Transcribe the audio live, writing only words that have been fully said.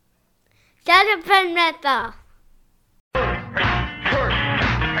Shut up and metal.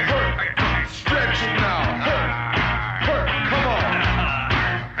 Stretch it now. Come on.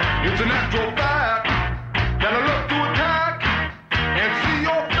 It's a natural fact. Gotta look to attack and see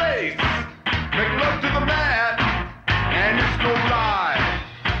your face. Make love to the mat, and it's no lie.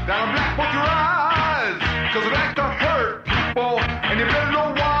 Down black both your eyes, 'cause it like to hurt people, and you better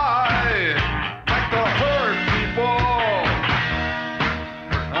know why. Like to hurt people.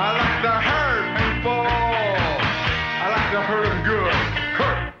 I like to hurt people. I like to hurt them good.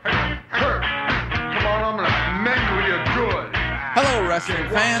 Hurt. Come on, I'm gonna mangle you good. Hello, wrestling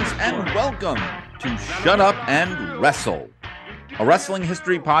fans, and welcome to Shut Up and Wrestle, a wrestling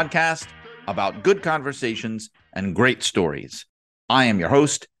history podcast about good conversations and great stories. I am your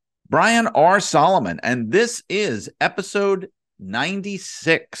host, Brian R. Solomon, and this is episode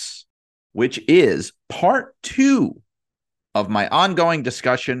 96, which is part 2 of my ongoing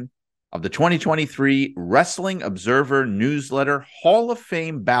discussion of the 2023 Wrestling Observer Newsletter Hall of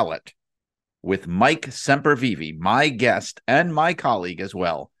Fame ballot with Mike Sempervive, my guest and my colleague as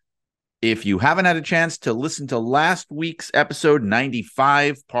well. If you haven't had a chance to listen to last week's episode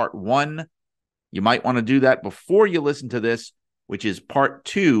 95, part 1, you might want to do that before you listen to this, which is part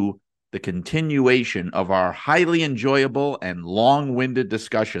 2, the continuation of our highly enjoyable and long-winded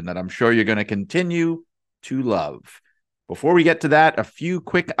discussion that I'm sure you're going to continue to love. Before we get to that, a few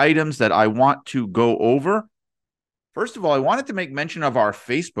quick items that I want to go over. First of all, I wanted to make mention of our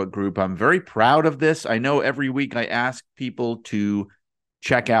Facebook group. I'm very proud of this. I know every week I ask people to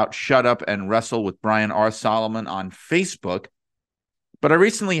check out Shut Up and Wrestle with Brian R. Solomon on Facebook, but I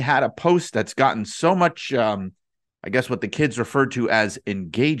recently had a post that's gotten so much, I guess what the kids refer to as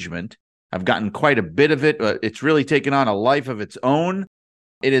engagement. I've gotten quite a bit of it. It's really taken on a life of its own.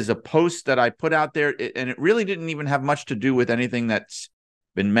 It is a post that I put out there, and it really didn't even have much to do with anything that's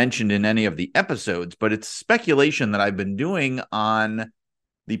been mentioned in any of the episodes, but it's speculation that I've been doing on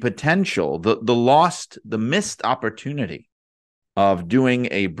the potential, the missed opportunity of doing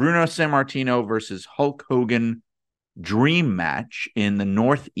a Bruno Sammartino versus Hulk Hogan dream match in the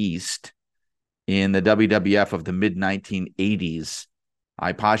Northeast in the WWF of the mid-1980s.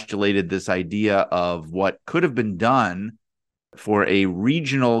 I postulated this idea of what could have been done for a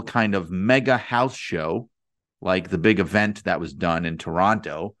regional kind of mega house show, like the big event that was done in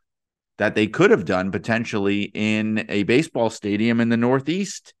Toronto, that they could have done potentially in a baseball stadium in the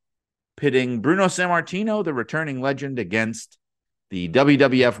Northeast, pitting Bruno Sammartino, the returning legend, against the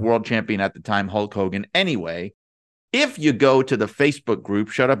WWF World Champion at the time, Hulk Hogan. Anyway, if you go to the Facebook group,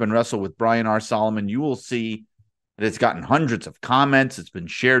 Shut Up and Wrestle with Brian R. Solomon, you will see that it's gotten hundreds of comments. It's been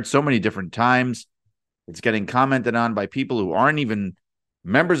shared so many different times. It's getting commented on by people who aren't even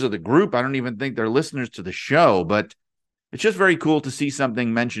members of the group. I don't even think they're listeners to the show, but it's just very cool to see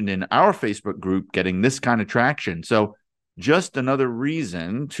something mentioned in our Facebook group getting this kind of traction. So just another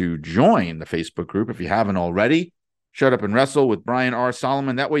reason to join the Facebook group if you haven't already. Shut Up and Wrestle with Brian R.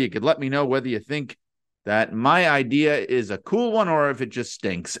 Solomon. That way you could let me know whether you think that my idea is a cool one or if it just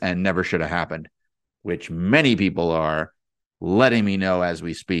stinks and never should have happened, which many people are letting me know as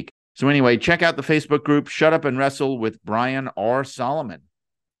we speak. So anyway, check out the Facebook group, Shut Up and Wrestle with Brian R. Solomon.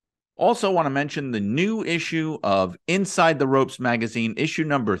 Also want to mention the new issue of Inside the Ropes magazine, issue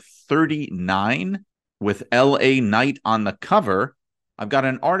number 39, with L.A. Knight on the cover. I've got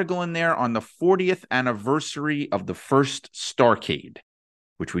an article in there on the 40th anniversary of the first Starrcade,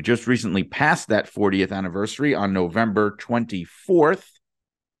 which we just recently passed that 40th anniversary on November 24th.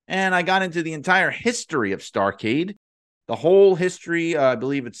 And I got into the entire history of Starrcade, the whole history. I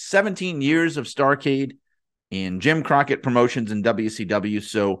believe it's 17 years of Starrcade in Jim Crockett Promotions and WCW.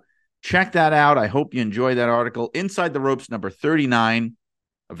 So check that out. I hope you enjoy that article. Inside the Ropes number 39,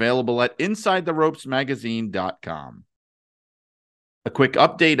 available at InsideTheRopesMagazine.com. A quick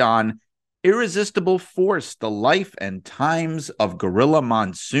update on Irresistible Force, the life and times of Gorilla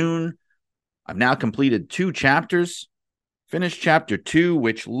Monsoon. I've now completed 2 chapters. Finished chapter 2,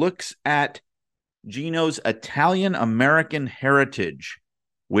 which looks at Gino's Italian-American heritage,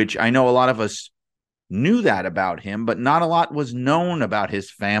 which I know a lot of us knew that about him, but not a lot was known about his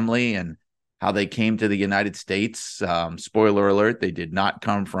family and how they came to the United States. Spoiler alert, they did not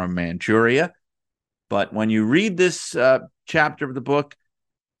come from Manchuria. But when you read this chapter of the book,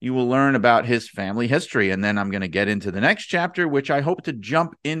 you will learn about his family history. And then I'm going to get into the next chapter, which I hope to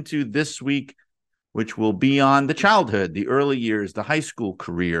jump into this week, which will be on the childhood, the early years, the high school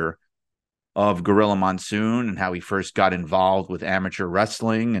career of Gorilla Monsoon and how he first got involved with amateur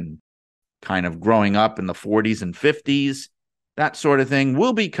wrestling and kind of growing up in the 40s and 50s. That sort of thing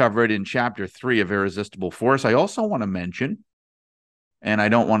will be covered in Chapter 3 of Irresistible Force. I also want to mention and I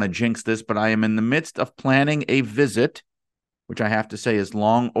don't want to jinx this, but I am in the midst of planning a visit, which I have to say is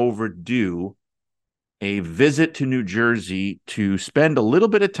long overdue, a visit to New Jersey to spend a little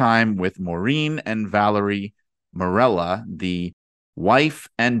bit of time with Maureen and Valerie Morella, the wife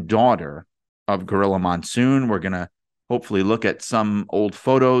and daughter of Gorilla Monsoon. We're going to hopefully look at some old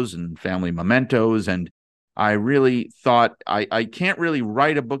photos and family mementos. And I really thought I can't really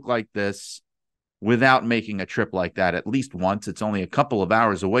write a book like this without making a trip like that at least once. It's only a couple of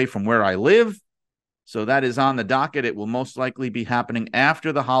hours away from where I live. So that is on the docket. It will most likely be happening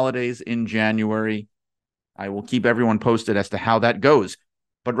after the holidays in January. I will keep everyone posted as to how that goes.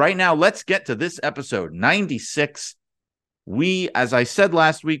 But right now, let's get to this episode 96. As I said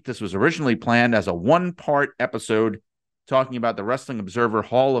last week, this was originally planned as a one-part episode talking about the Wrestling Observer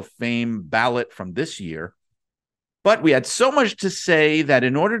Hall of Fame ballot from this year. But we had so much to say that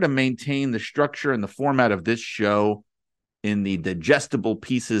in order to maintain the structure and the format of this show in the digestible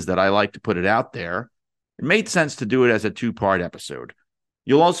pieces that I like to put it out there, it made sense to do it as a two-part episode.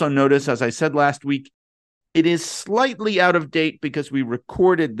 You'll also notice, as I said last week, it is slightly out of date because we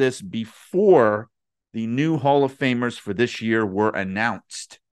recorded this before the new Hall of Famers for this year were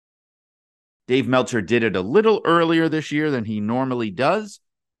announced. Dave Meltzer did it a little earlier this year than he normally does,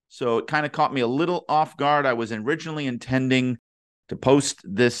 so it kind of caught me a little off guard. I was originally intending to post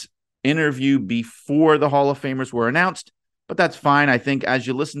this interview before the Hall of Famers were announced, but that's fine. I think as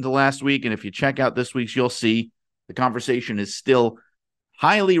you listen to last week, and if you check out this week's, you'll see the conversation is still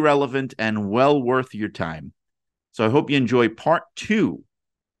highly relevant and well worth your time. So I hope you enjoy part 2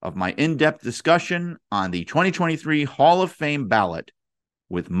 of my in-depth discussion on the 2023 Hall of Fame ballot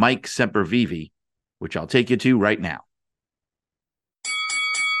with Mike Sempervive, which I'll take you to right now.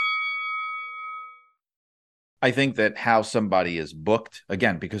 I think that how somebody is booked,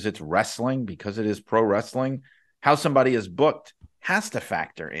 again, because it's wrestling, because it is pro wrestling, how somebody is booked has to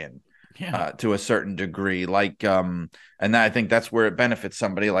factor in. To a certain degree, and I think that's where it benefits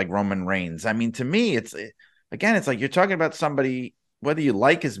somebody like Roman Reigns. I mean, to me, it's like you're talking about somebody, whether you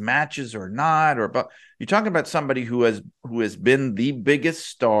like his matches or not, but you're talking about somebody who has been the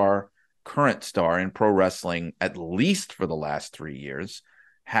biggest current star in pro wrestling, at least for the last 3 years,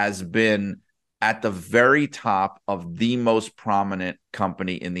 has been at the very top of the most prominent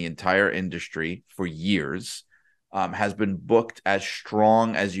company in the entire industry for years. Has been booked as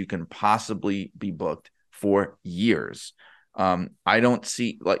strong as you can possibly be booked for years. I don't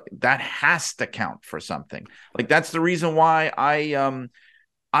see, that has to count for something. That's the reason why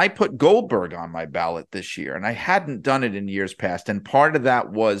I put Goldberg on my ballot this year, and I hadn't done it in years past. And part of that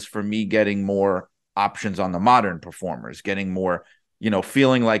was for me getting more options on the modern performers, getting more,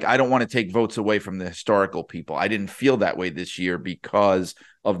 feeling like I don't want to take votes away from the historical people. I didn't feel that way this year because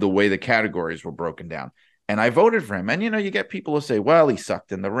of the way the categories were broken down. And I voted for him. And, you get people who say, well, he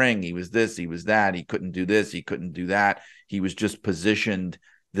sucked in the ring. He was this, he was that. He couldn't do this. He couldn't do that. He was just positioned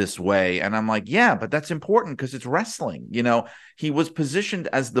this way. And I'm like, yeah, but that's important because it's wrestling. He was positioned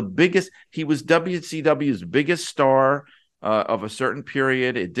as the biggest. He was WCW's biggest star of a certain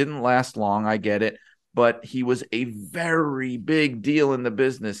period. It didn't last long. I get it. But he was a very big deal in the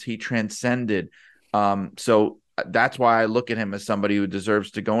business. He transcended. So that's why I look at him as somebody who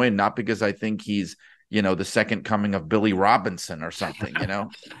deserves to go in, not because I think he's the second coming of Billy Robinson or something,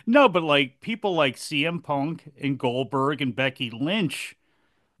 No, but people like CM Punk and Goldberg and Becky Lynch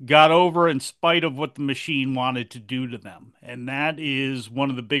got over in spite of what the machine wanted to do to them. And that is one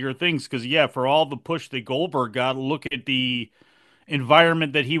of the bigger things because, for all the push that Goldberg got, look at the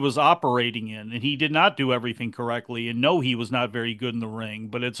environment that he was operating in. And he did not do everything correctly. And no, he was not very good in the ring.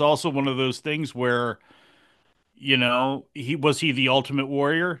 But it's also one of those things where he the ultimate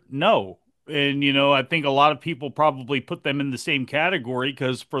warrior? No. And I think a lot of people probably put them in the same category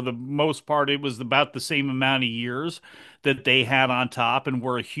because for the most part it was about the same amount of years that they had on top and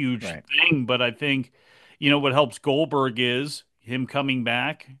were a huge thing. But I think what helps Goldberg is him coming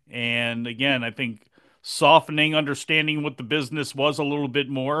back, and again I think softening, understanding what the business was a little bit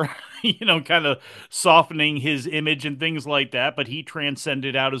more, kind of softening his image and things like that. But he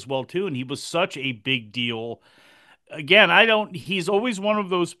transcended out as well too, and he was such a big deal. Again, he's always one of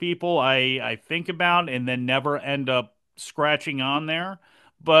those people I think about and then never end up scratching on there.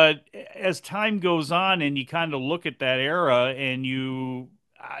 But as time goes on and you kind of look at that era and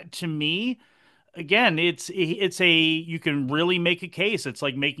to me, again, you can really make a case. It's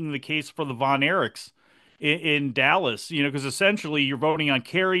like making the case for the Von Erichs in Dallas, because essentially you're voting on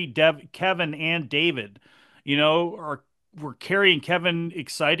Kerry, Kevin, and David, or were Kerry and Kevin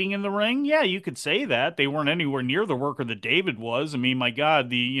exciting in the ring? Yeah, you could say that. They weren't anywhere near the worker that David was. I mean, my God,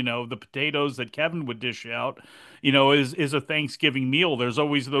 the potatoes that Kevin would dish out, is a Thanksgiving meal. There's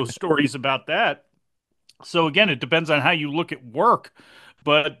always those stories about that. So again, it depends on how you look at work.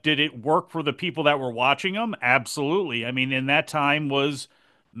 But did it work for the people that were watching them? Absolutely. I mean, in that time was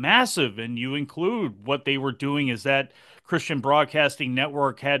massive, and you include what they were doing is that Christian Broadcasting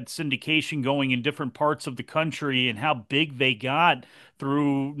Network had syndication going in different parts of the country and how big they got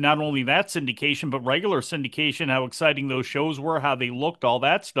through not only that syndication, but regular syndication, how exciting those shows were, how they looked, all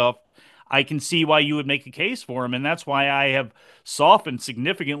that stuff. I can see why you would make a case for him. And that's why I have softened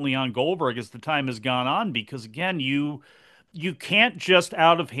significantly on Goldberg as the time has gone on, because again, you can't just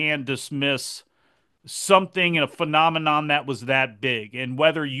out of hand dismiss something and a phenomenon that was that big. And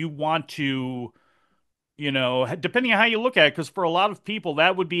whether you want to, depending on how you look at it, because for a lot of people,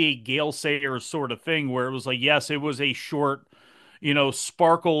 that would be a Gale Sayers sort of thing where it was like, yes, it was a short,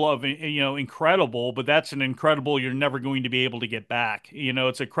 sparkle of, incredible, but that's an incredible you're never going to be able to get back.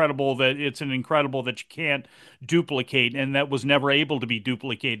 It's an incredible that you can't duplicate and that was never able to be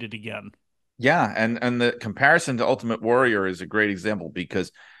duplicated again. Yeah, and the comparison to Ultimate Warrior is a great example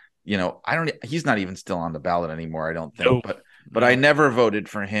because I don't he's not even still on the ballot anymore, I don't think, No, but I no. never voted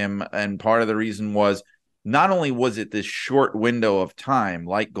for him, and part of the reason was not only was it this short window of time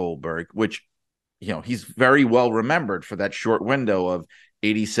like Goldberg, which he's very well remembered for that short window of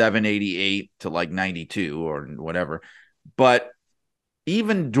 87, 88 to like 92 or whatever, but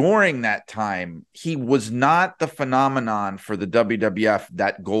even during that time, he was not the phenomenon for the WWF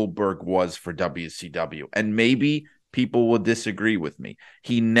that Goldberg was for WCW. And maybe people will disagree with me.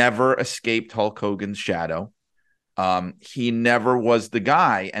 He never escaped Hulk Hogan's shadow. He never was the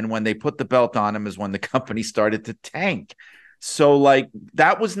guy. And when they put the belt on him is when the company started to tank. So, like,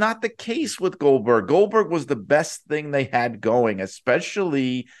 that was not the case with Goldberg. Goldberg was the best thing they had going,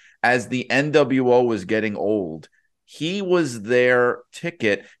 especially as the NWO was getting old. He was their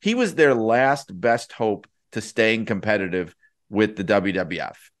ticket. He was their last best hope to staying competitive with the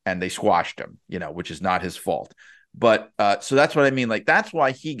WWF, and they squashed him, which is not his fault. But so that's what I mean. Like, that's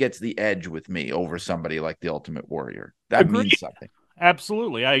why he gets the edge with me over somebody like the Ultimate Warrior. That means Agreed. something.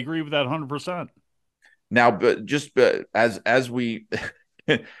 Absolutely. I agree with that 100%. Now, but just as we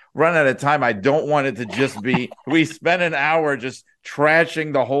run out of time, I don't want it to just be we spent an hour just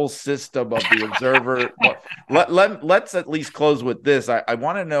trashing the whole system of the Observer. Let's at least close with this. I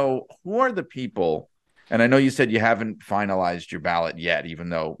want to know who are the people, and I know you said you haven't finalized your ballot yet, even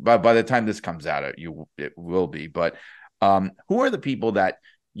though by the time this comes out, it will be. But who are the people that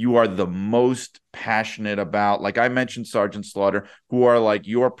you are the most passionate about? Like I mentioned, Sergeant Slaughter, who are like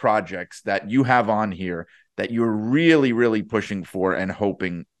your projects that you have on here that you're really, really pushing for and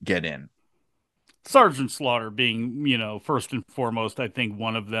hoping get in. Sergeant Slaughter being, first and foremost, I think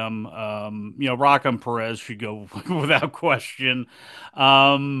one of them. Rock'em Perez should go without question.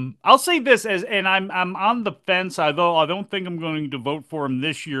 I'll say this and I'm on the fence, although I don't think I'm going to vote for him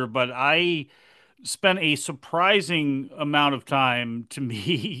this year, but I spent a surprising amount of time to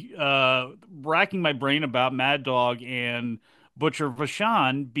me racking my brain about Mad Dog and Butcher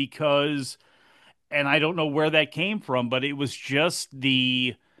Vachon because, and I don't know where that came from, but it was just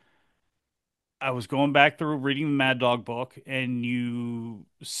I was going back through reading the Mad Dog book, and you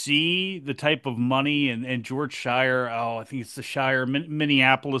see the type of money and George Shire. Oh, I think it's the Shire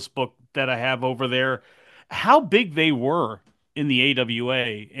Minneapolis book that I have over there. How big they were in the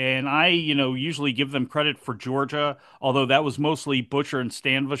AWA, and I, usually give them credit for Georgia, although that was mostly Butcher and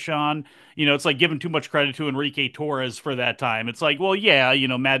Stan Vachon. It's like giving too much credit to Enrique Torres for that time. It's like, well, yeah,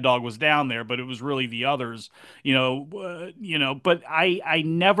 Mad Dog was down there, but it was really the others. But I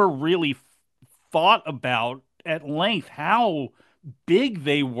never really thought about at length how big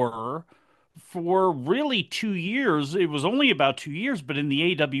they were for really 2 years. It was only about 2 years, but in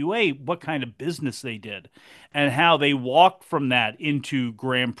the AWA, what kind of business they did and how they walked from that into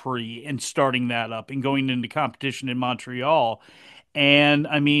Grand Prix and starting that up and going into competition in Montreal. And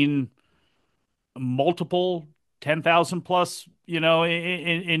I mean, multiple 10,000 plus, in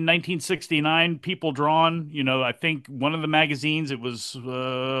 1969, people drawn, I think one of the magazines, it was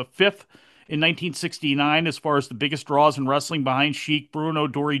fifth in 1969 as far as the biggest draws in wrestling behind Sheik, Bruno,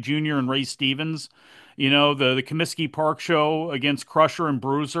 Dory Jr., and Ray Stevens. The Comiskey Park show against Crusher and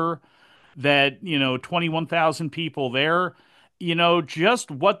Bruiser that, 21,000 people there, just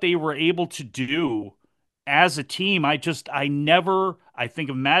what they were able to do as a team. I think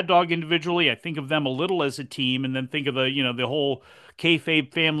of Mad Dog individually. I think of them a little as a team and then think of the whole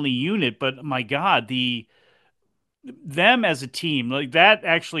kayfabe family unit. But my God, them as a team, like that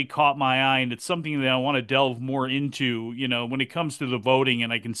actually caught my eye. And it's something that I want to delve more into, when it comes to the voting.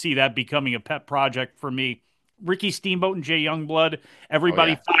 And I can see that becoming a pet project for me Ricky Steamboat and Jay Youngblood, Oh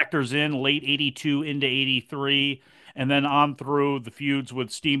everybody yeah. factors in late 82 into 83, and then on through the feuds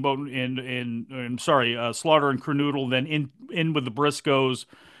with Steamboat and sorry, Slaughter and Kernodle, then in with the Briscoes.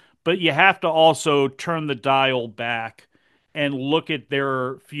 But you have to also turn the dial back and look at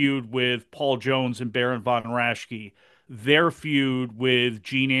their feud with Paul Jones and Baron von Raschke, their feud with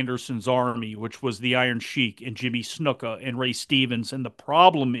Gene Anderson's Army, which was the Iron Sheik and Jimmy Snuka and Ray Stevens. And the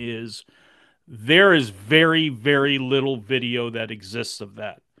problem is there is very, very little video that exists of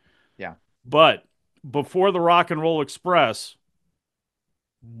that. Yeah. But before the Rock and Roll Express,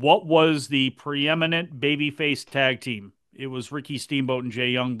 what was the preeminent babyface tag team? It was Ricky Steamboat and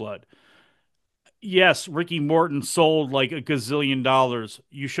Jay Youngblood. Yes, Ricky Morton sold like a gazillion dollars.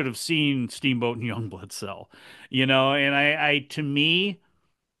 You should have seen Steamboat and Youngblood sell, and I to me,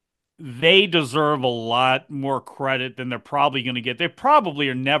 they deserve a lot more credit than they're probably going to get. They probably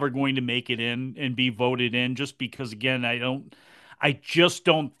are never going to make it in and be voted in just because, again, I just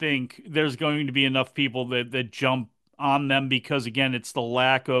don't think there's going to be enough people that jump on them because, again, it's the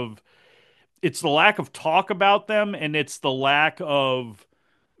lack of talk about them and it's the lack of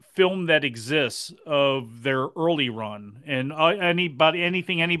film that exists of their early run and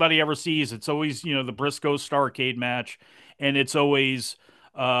anything anybody ever sees, it's always the Briscoe Starcade match, and it's always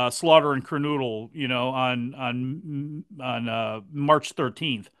Slaughter and Kernodle, on March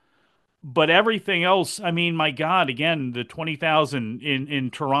 13th. But everything else, I mean, my God, again, the 20,000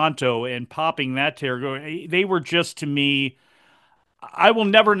 in Toronto and popping that tear, they were just to me, I will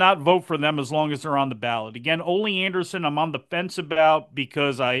never not vote for them as long as they're on the ballot. Again, Ole Anderson, I'm on the fence about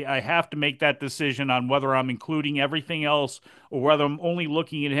because I have to make that decision on whether I'm including everything else or whether I'm only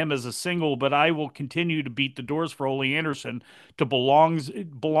looking at him as a single. But I will continue to beat the doors for Ole Anderson to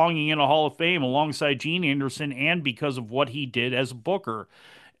belonging in a Hall of Fame alongside Gene Anderson and because of what he did as a booker.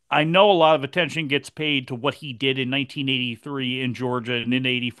 I know a lot of attention gets paid to what he did in 1983 in Georgia and in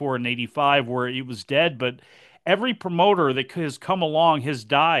 84 and 85 where he was dead, but every promoter that has come along has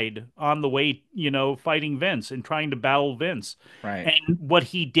died on the way, fighting Vince and trying to battle Vince. Right. And what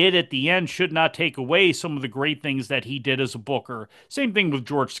he did at the end should not take away some of the great things that he did as a booker. Same thing with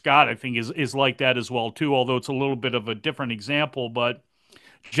George Scott, I think is like that as well too, although it's a little bit of a different example, but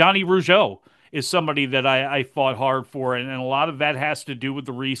Johnny Rougeau is somebody that I fought hard for, and a lot of that has to do with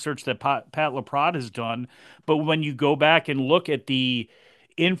the research that Pat LaPrade has done. But when you go back and look at the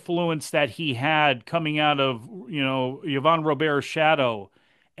influence that he had coming out of, Yvonne Robert's shadow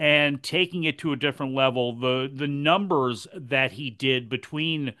and taking it to a different level, the numbers that he did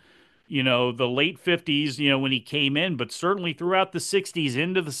between the late 50s, when he came in, but certainly throughout the 60s,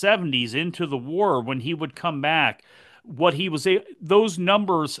 into the 70s, into the war, when he would come back, those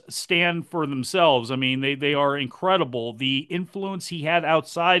numbers stand for themselves. I mean, they are incredible. The influence he had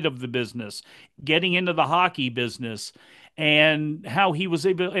outside of the business, getting into the hockey business, and how he was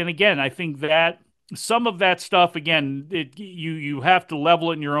able, and again, I think that some of that stuff, again, you have to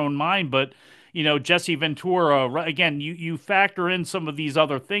level it in your own mind, but Jesse Ventura, again, you factor in some of these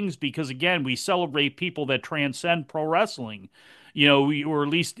other things because, again, we celebrate people that transcend pro wrestling, or at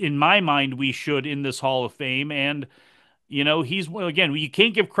least in my mind, we should in this Hall of Fame. And, he's, well, again, you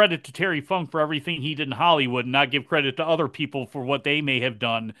can't give credit to Terry Funk for everything he did in Hollywood and not give credit to other people for what they may have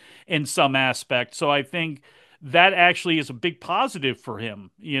done in some aspect. So I think that actually is a big positive for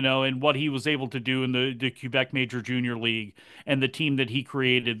him, and what he was able to do in the Quebec Major Junior League and the team that he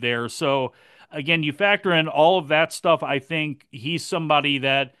created there. So, again, you factor in all of that stuff. I think he's somebody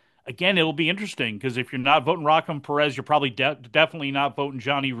that, again, it'll be interesting because if you're not voting Rockham Perez, you're probably definitely not voting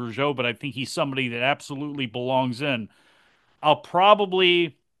Johnny Rougeau, but I think he's somebody that absolutely belongs in. I'll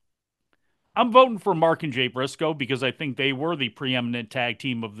probably I'm voting for Mark and Jay Briscoe because I think they were the preeminent tag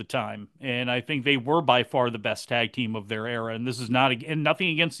team of the time, and I think they were by far the best tag team of their era. And this is not and nothing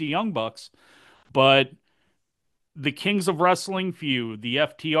against the Young Bucks, but the Kings of Wrestling feud, the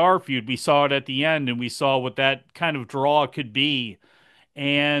FTR feud, we saw it at the end, and we saw what that kind of draw could be.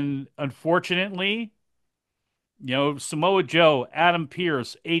 And unfortunately, Samoa Joe, Adam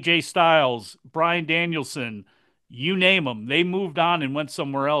Pearce, AJ Styles, Bryan Danielson, you name them, they moved on and went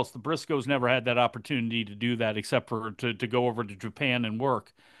somewhere else. The Briscoes never had that opportunity to do that except for to go over to Japan and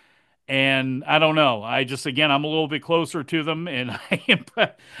work. And I don't know. I just, again, I'm a little bit closer to them, and I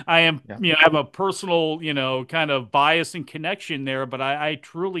am, Yeah. have a personal, kind of bias and connection there. But I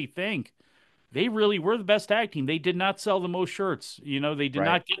truly think they really were the best tag team. They did not sell the most shirts. They did Right.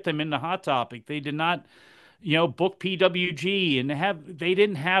 not get them into Hot Topic. They did not, book PWG and they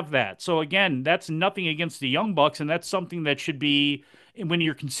didn't have that. So again, that's nothing against the Young Bucks, and that's something that should be when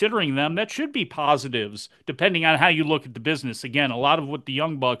you're considering them, that should be positives, depending on how you look at the business. Again, a lot of what the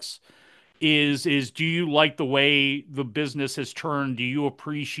Young Bucks is do you like the way the business has turned? Do you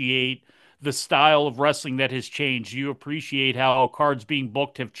appreciate the style of wrestling that has changed? Do you appreciate how cards being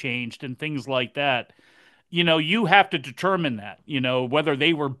booked have changed and things like that? You have to determine that, whether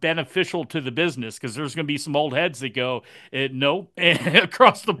they were beneficial to the business, because there's going to be some old heads that go, no,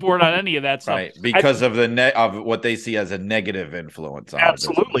 across the board on any of that stuff. Right, I because of of what they see as a negative influence on the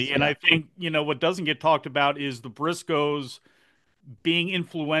Absolutely. business. And Yeah, I think, what doesn't get talked about is the Briscoes being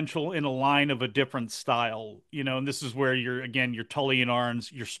influential in a line of a different style, and this is where again, your Tully and Arns,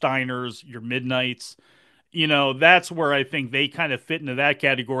 your Steiners, your Midnights, that's where I think they kind of fit into that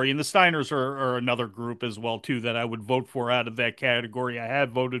category. And the Steiners are another group as well, too, that I would vote for out of that category. I have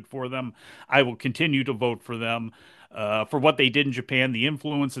voted for them. I will continue to vote for them for what they did in Japan, the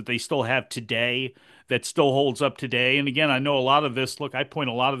influence that they still have today, that still holds up today. And again, I know a lot of this, look, I point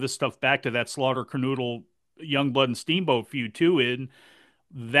a lot of this stuff back to that Slaughter Canoodle, Youngblood, and Steamboat feud, too. In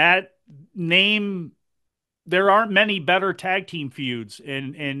that name, there aren't many better tag team feuds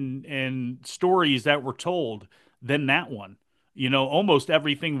and stories that were told than that one. Almost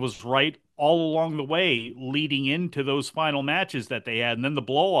everything was right all along the way leading into those final matches that they had. And then the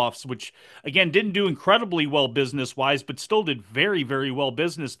blow-offs, which again didn't do incredibly well business-wise, but still did very, very well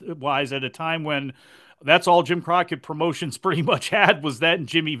business-wise at a time when that's all Jim Crockett Promotions pretty much had was that and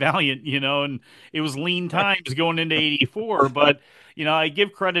Jimmy Valiant, and it was lean times going into 84. But I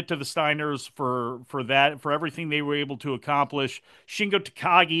give credit to the Steiners for that, for everything they were able to accomplish. Shingo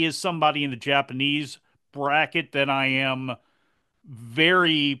Takagi is somebody in the Japanese bracket that I am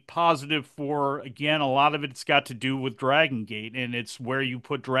very positive for. Again, a lot of it's got to do with Dragon Gate, and it's where you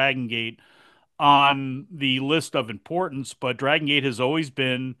put Dragon Gate on the list of importance, but Dragon Gate has always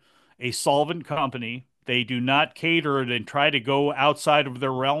been a solvent company. They do not cater and try to go outside of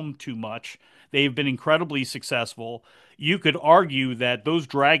their realm too much. They've been incredibly successful. You could argue that those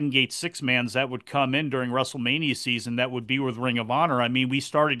Dragon Gate six-mans that would come in during WrestleMania season that would be with Ring of Honor. I mean, we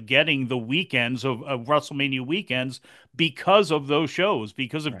started getting the weekends of WrestleMania weekends because of those shows,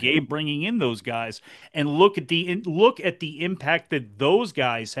 because of right. Gabe bringing in those guys. And look at the impact that those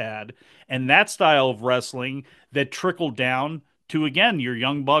guys had and that style of wrestling that trickled down to again your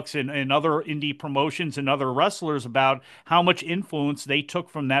Young Bucks and other indie promotions and other wrestlers about how much influence they took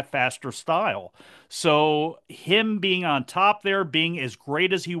from that faster style. So him being on top there, being as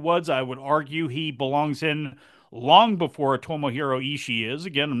great as he was, I would argue he belongs in long before Tomohiro Ishii is.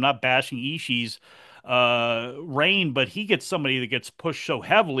 Again, I'm not bashing Ishii's reign, but he gets somebody that gets pushed so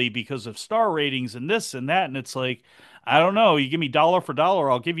heavily because of star ratings and this and that, and it's like I don't know. You give me dollar for dollar,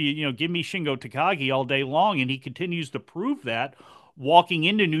 I'll give you, give me Shingo Takagi all day long. And he continues to prove that walking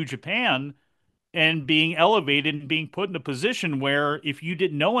into New Japan and being elevated and being put in a position where if you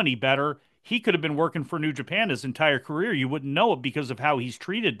didn't know any better, he could have been working for New Japan his entire career. You wouldn't know it because of how he's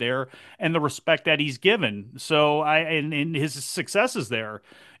treated there and the respect that he's given. So and his successes there,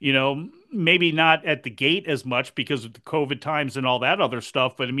 maybe not at the gate as much because of the COVID times and all that other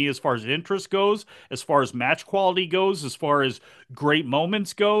stuff. But I mean, as far as interest goes, as far as match quality goes, as far as great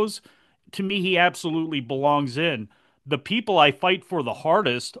moments goes, to me, he absolutely belongs in. The people I fight for the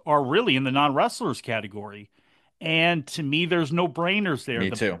hardest are really in the non-wrestlers category. And to me, there's no brainers there. Me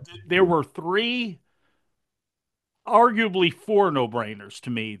too. There were three, arguably four no brainers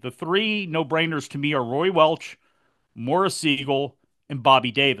to me. The three no brainers to me are Roy Welch, Morris Siegel, and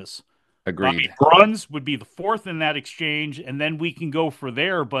Bobby Davis. Bobby Agreed. Bruns would be the fourth in that exchange, and then we can go for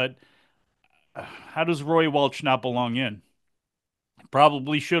there. But how does Roy Welch not belong in?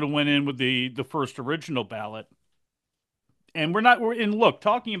 Probably should have went in with the first original ballot. And look,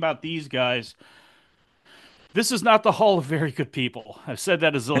 talking about these guys, this is not the Hall of Very Good People. I've said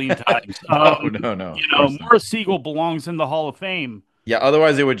that a zillion times. No, no, no, of course not. Morris Siegel belongs in the Hall of Fame. Yeah,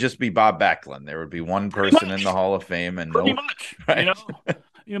 otherwise it would just be Bob Backlund. There would be one Pretty person in the much. Hall of Fame and Pretty no, much. right?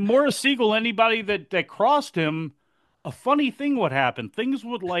 Morris Siegel, anybody that crossed him, a funny thing would happen. Things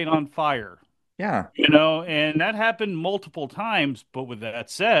would light on fire. Yeah, And that happened multiple times. But with that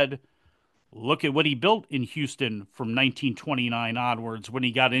said, look at what he built in Houston from 1929 onwards when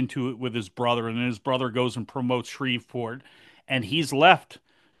he got into it with his brother, and then his brother goes and promotes Shreveport, and he's left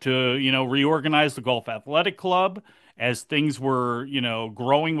to, reorganize the Golf Athletic Club. As things were,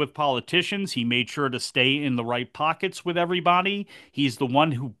 growing with politicians, he made sure to stay in the right pockets with everybody. He's the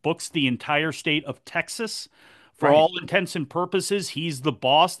one who books the entire state of Texas. For right. all intents and purposes, he's the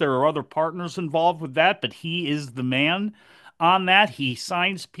boss. There are other partners involved with that, but he is the man on that. He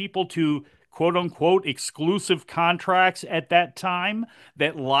signs people to quote unquote exclusive contracts at that time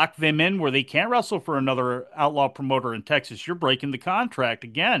that lock them in where they can't wrestle for another outlaw promoter in Texas. You're breaking the contract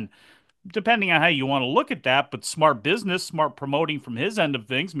again. depending on how you want to look at that, but smart business, smart promoting from his end of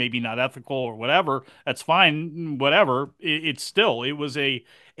things, maybe not ethical or whatever. That's fine, whatever. It's still it was a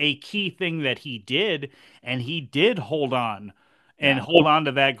key thing that he did, and he did Yeah. hold on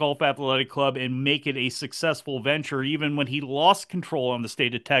to that Gulf Athletic Club and make it a successful venture, even when he lost control on the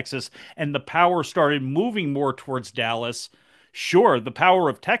state of Texas and the power started moving more towards Dallas. Sure, the power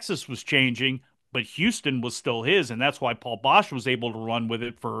of Texas was changing, but Houston was still his, and that's why Paul Bosch was able to run with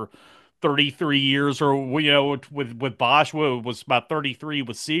it for 33 years, or with Bosch, it was about 33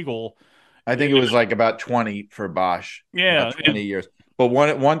 with Siegel. I think it was like about 20 for Bosch, about Yeah, 20 years. But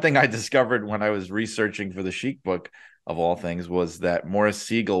one thing I discovered when I was researching for the Sheik book of all things was that Morris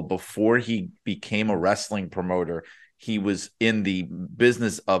Siegel, before he became a wrestling promoter, he was in the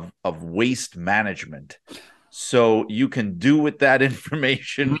business of waste management. So you can do with that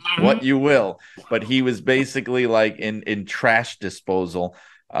information what mhm. you will. But he was basically like in trash disposal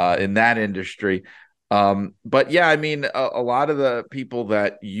in that industry. But yeah, I mean, a lot of the people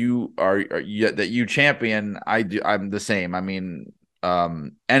that that you champion, I'm the same. I mean,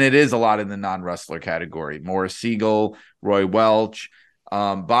 and it is a lot in the non-wrestler category. Morris Siegel, Roy Welch,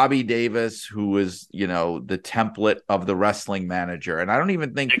 Bobby Davis, who was, the template of the wrestling manager. And I don't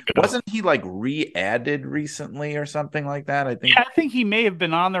even think, Bingo. wasn't he like re-added recently or something like that? I think, Yeah, I think he may have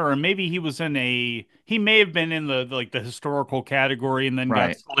been on there, or maybe he may have been in the historical category and then got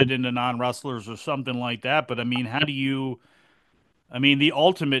right, slid into non-wrestlers or something like that. But I mean, how do you I mean, the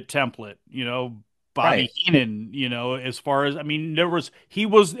ultimate template, Bobby right. Heenan, as far as, I mean, he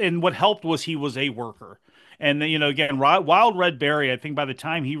was, and what helped was he was a worker. And then, again, Wild Red Berry, I think by the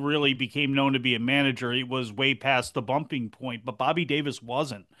time he really became known to be a manager, he was way past the bumping point, but Bobby Davis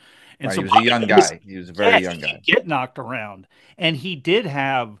wasn't. And Right. so He was a Bobby young Davis, guy. He was a yeah, very young he guy. could get knocked around. And he did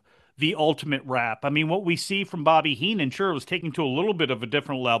have the ultimate rap. I mean, what we see from Bobby Heenan, sure, it was taken to a little bit of a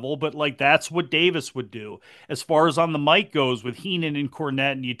different level, but like that's what Davis would do as far as on the mic goes with Heenan and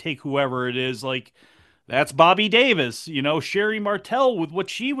Cornette, and you take whoever it is, like that's Bobby Davis, Sherry Martell with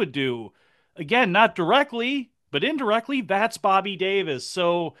what she would do. Again, not directly, but indirectly, that's Bobby Davis.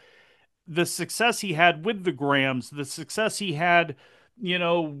 So the success he had with the Grahams, the success he had,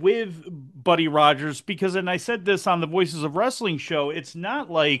 with Buddy Rogers, because, and I said this on the Voices of Wrestling show, it's not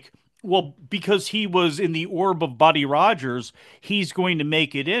like, well, because he was in the orb of Buddy Rogers, he's going to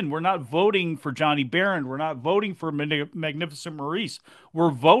make it in. We're not voting for Johnny Barron. We're not voting for Magnificent Maurice. We're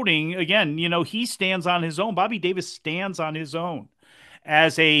voting, again, he stands on his own. Bobby Davis stands on his own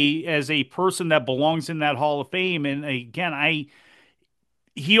as a person that belongs in that Hall of Fame. And again,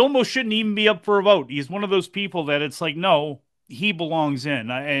 he almost shouldn't even be up for a vote. He's one of those people that it's like, no, he belongs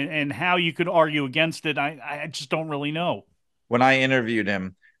in. And how you could argue against it, I just don't really know. When I interviewed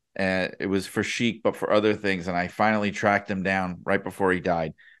him, it was for Chic, but for other things. And I finally tracked him down right before he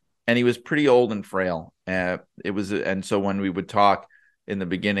died. And he was pretty old and frail. And so when we would talk in the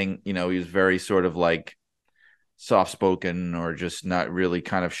beginning, he was very sort of like soft spoken or just not really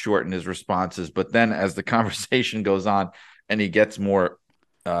kind of short in his responses. But then as the conversation goes on and he gets more,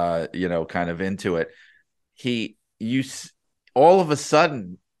 kind of into it, he, you, all of a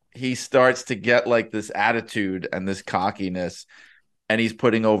sudden, he starts to get like this attitude and this cockiness, and he's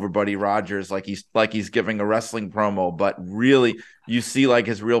putting over Buddy Rogers like he's giving a wrestling promo, but really you see like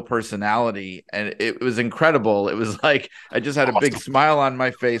his real personality, and it was incredible. It was like I just had a big smile on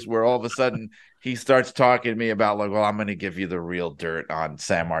my face where all of a sudden he starts talking to me about like, well, I'm going to give you the real dirt on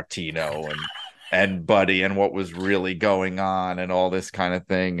San Martino and Buddy and what was really going on and all this kind of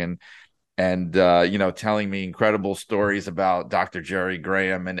thing, and telling me incredible stories about Dr. Jerry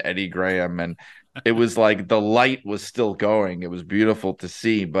Graham and Eddie Graham, and it was like the light was still going. It was beautiful to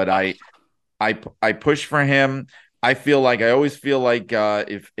see, but I push for him. I always feel like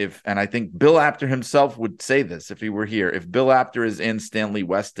if and I think Bill Apter himself would say this if he were here. If Bill Apter is in, Stanley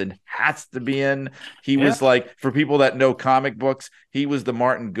Weston has to be in. He Yeah. was like, for people that know comic books, he was the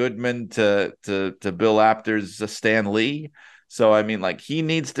Martin Goodman to Bill Apter's Stan Lee. So I mean, like he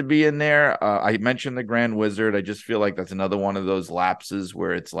needs to be in there. I mentioned the Grand Wizard. I just feel like that's another one of those lapses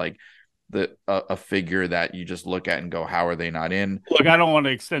where it's like a figure that you just look at and go, how are they not in? Look, I don't want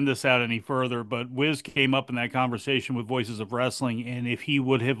to extend this out any further, but Wiz came up in that conversation with Voices of Wrestling, and if he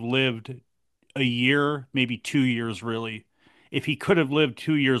would have lived a year, maybe 2 years, really, if he could have lived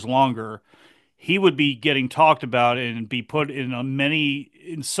 2 years longer, he would be getting talked about and be put in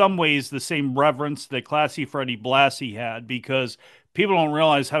in some ways, the same reverence that Classy Freddie Blassie had, because people don't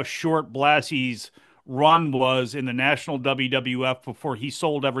realize how short Blassie's run was in the national WWF before he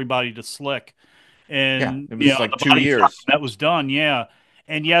sold everybody to Slick. Yeah, And, it was like the two body shop, years. that was done. Yeah.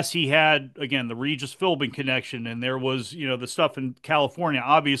 And yes, he had, again, the Regis Philbin connection, and there was, the stuff in California,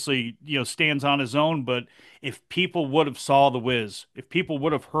 obviously, stands on his own. But if people would have saw the Wiz, if people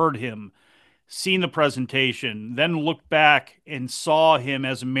would have heard him, seen the presentation, then looked back and saw him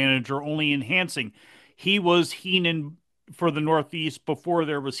as a manager only enhancing. He was Heenan for the Northeast before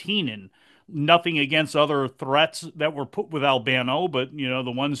there was Heenan. Nothing against other threats that were put with Albano, but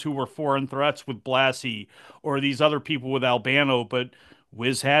the ones who were foreign threats with Blassie or these other people with Albano. But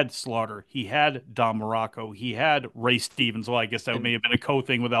Wiz had Slaughter, he had Don Morocco, he had Ray Stevens. Well, I guess that And may have been a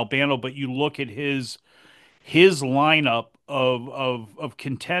co-thing with Albano, but you look at his lineup of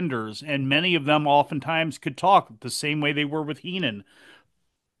contenders, and many of them oftentimes could talk the same way they were with Heenan,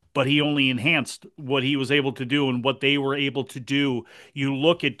 but he only enhanced what he was able to do and what they were able to do. You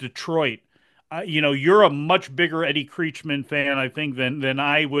look at Detroit. You're a much bigger Eddie Creechman fan, I think, than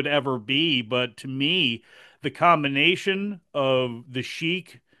I would ever be. But to me, the combination of the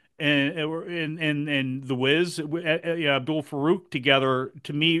Sheik and the Wiz, Abdul Farouk together,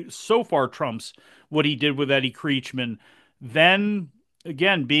 to me, so far trumps what he did with Eddie Creechman. Then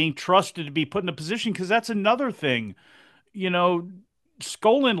again, being trusted to be put in a position, because that's another thing. You know,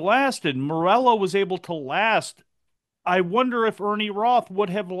 Skolin lasted. Morello was able to last. I wonder if Ernie Roth would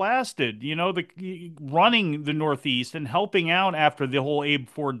have lasted, running the Northeast and helping out after the whole Abe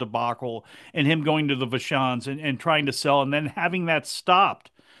Ford debacle and him going to the Vachons and trying to sell and then having that stopped.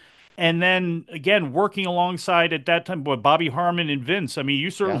 And then again, working alongside at that time, Bobby Harmon and Vince. I mean, you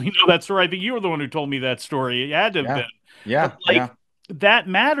yeah, certainly know that story. I think you were the one who told me that story. It had to have yeah, been. But yeah, like, yeah. that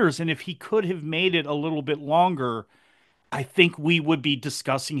matters. And if he could have made it a little bit longer, I think we would be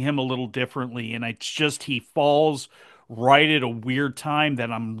discussing him a little differently. And it's just he falls right at a weird time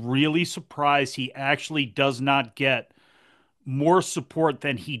that I'm really surprised he actually does not get more support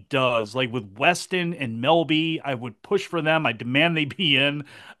than he does. Like with Weston and Melby, I would push for them. I demand they be in.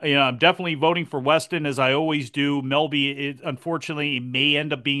 I'm definitely voting for Weston as I always do. Melby, unfortunately, it may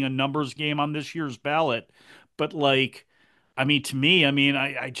end up being a numbers game on this year's ballot. But like, I mean, to me,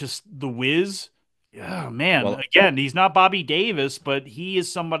 I just the Wiz. Yeah, man. Well, Again, he's not Bobby Davis, but he is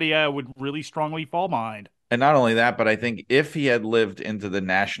somebody I would really strongly fall behind. and not only that, but I think if he had lived into the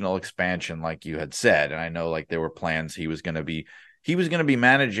national expansion, like you had said, and I know like there were plans he was going to be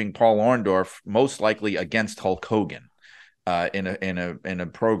managing Paul Orndorff most likely against Hulk Hogan in a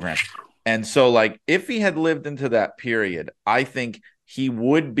program. And so like if he had lived into that period, I think he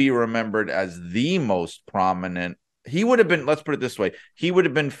would be remembered as the most prominent. He would have been, let's put it this way, he would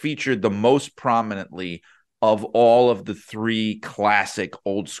have been featured the most prominently of all of the three classic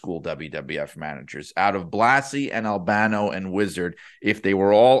old school WWF managers out of Blassie and Albano and Wizard. If they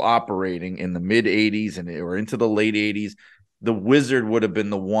were all operating in the mid 80s and or into the late 80s, the Wizard would have been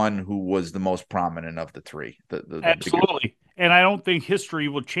the one who was the most prominent of the three. The biggest. Absolutely. And I don't think history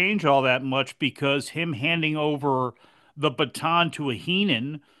will change all that much because him handing over the baton to a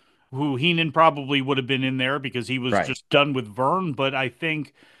Heenan, who Heenan probably would have been in there because he was Right. just done with Vern. But I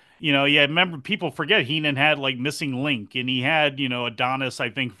think, yeah, remember people forget Heenan had like Missing Link and he had, Adonis, I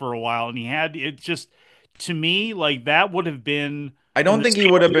think, for a while. And he had it just, to me, like that would have been I in don't the think he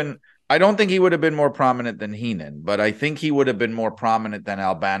same would have way. been. I don't think he would have been more prominent than Heenan, but I think he would have been more prominent than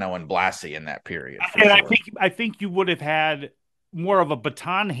Albano and Blassie in that period for And sure. I think you would have had more of a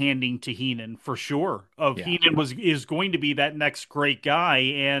baton handing to Heenan for sure. Of Yeah. Heenan is going to be that next great guy,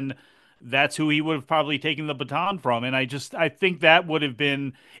 and that's who he would have probably taken the baton from. And I think that would have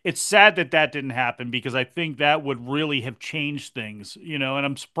been. It's sad that that didn't happen because I think that would really have changed things, And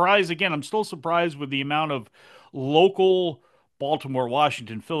I'm surprised again. I'm still surprised with the amount of local Baltimore,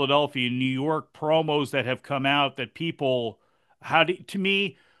 Washington, Philadelphia, New York promos that have come out that people. To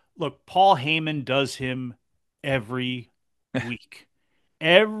me, look, Paul Heyman does him every week.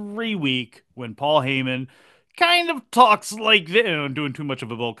 Every week when Paul Heyman kind of talks like this, I'm doing too much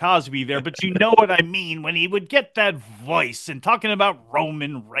of a Bill Cosby there, but you know what I mean when he would get that voice and talking about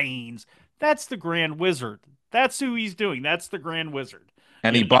Roman Reigns. That's the Grand Wizard. That's who he's doing. That's the Grand Wizard.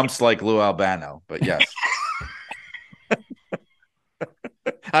 And he bumps like Lou Albano, but yes.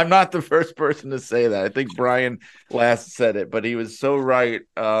 I'm not the first person to say that. I think Brian last said it, but he was so right.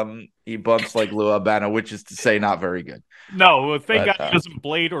 He bumps like Lou Albano, which is to say not very good. No, well, thank But God he doesn't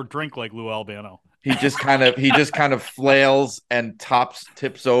blade or drink like Lou Albano. he just kind of flails and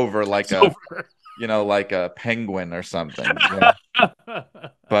tips over like It's a over. like a penguin or something. Yeah.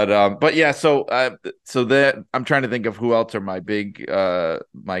 But yeah, so that I'm trying to think of who else are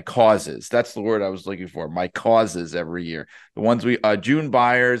my causes. That's the word I was looking for. My causes every year. The ones June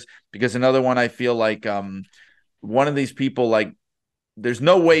Byers, because another one I feel like one of these people like there's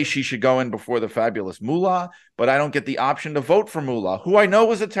no way she should go in before the fabulous Moolah, but I don't get the option to vote for Moolah, who I know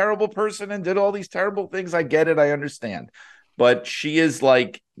was a terrible person and did all these terrible things. I get it. I understand. But she is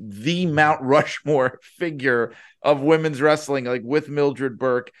like the Mount Rushmore figure of women's wrestling, like with Mildred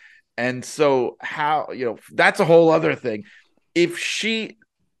Burke. And so how, that's a whole other thing. If she,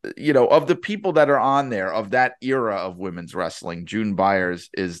 of the people that are on there of that era of women's wrestling, June Byers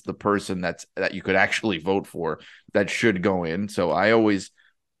is the person that you could actually vote for that should go in. So I always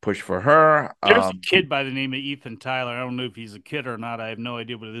push for her. There's a kid by the name of Ethan Tyler. I don't know if he's a kid or not. I have no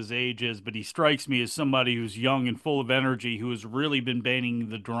idea what his age is, but he strikes me as somebody who's young and full of energy, who has really been banging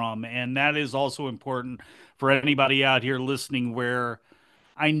the drum. And that is also important for anybody out here listening, where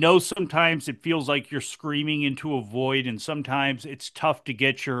I know sometimes it feels like you're screaming into a void, and sometimes it's tough to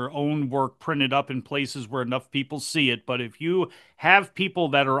get your own work printed up in places where enough people see it. But if you have people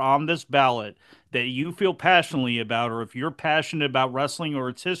that are on this ballot that you feel passionately about, or if you're passionate about wrestling or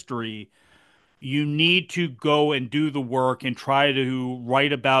its history, you need to go and do the work and try to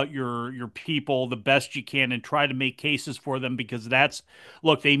write about your people the best you can and try to make cases for them, because that's,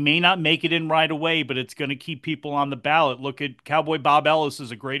 look, they may not make it in right away, but it's going to keep people on the ballot. Look at Cowboy Bob Ellis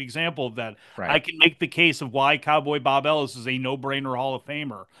is a great example of that. I Right. can make the case of why Cowboy Bob Ellis is a no-brainer Hall of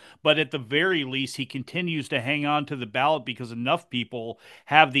Famer, but at the very least he continues to hang on to the ballot because enough people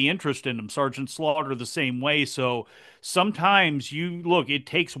have the interest in him. Sergeant Slaughter the same way. So sometimes you look, it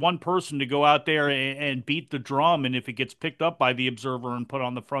takes one person to go out there and beat the drum. And if it gets picked up by the Observer and put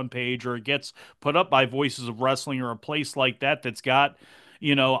on the front page, or it gets put up by Voices of Wrestling or a place like that that's got,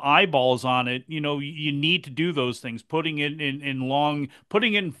 eyeballs on it, you need to do those things, putting it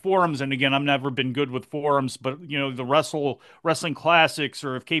putting it in forums. And again, I've never been good with forums, but the wrestling classics,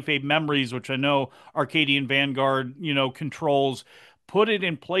 or if kayfabe memories, which I know Arcadian Vanguard, controls, put it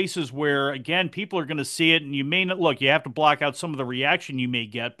in places where, again, people are going to see it. And you may not, look, you have to block out some of the reaction you may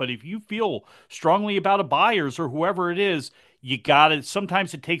get, but if you feel strongly about a buyers or whoever it is, you got it.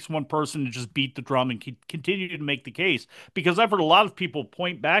 Sometimes it takes one person to just beat the drum and continue to make the case, because I've heard a lot of people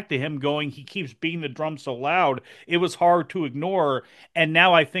point back to him going, he keeps beating the drum so loud it was hard to ignore. And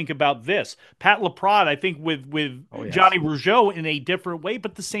now I think about this, Pat LaPrade, I think with Oh, yes. Johnny Rougeau in a different way,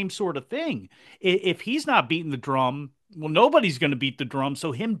 but the same sort of thing. If he's not beating the drum, well, nobody's going to beat the drum.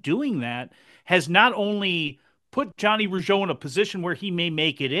 So him doing that has not only put Johnny Rougeau in a position where he may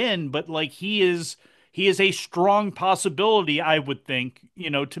make it in, but like he is a strong possibility, I would think,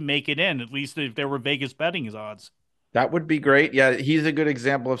 to make it in, at least if there were Vegas betting odds. That would be great. Yeah, he's a good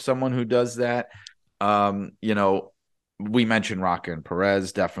example of someone who does that. Um, you know, we mentioned Rocca and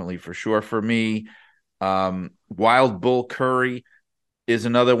Perez, definitely for sure for me. Wild Bull Curry is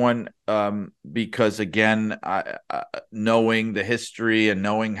another one, because again, knowing the history and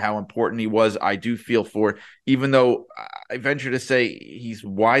knowing how important he was, I do feel for, even though I venture to say he's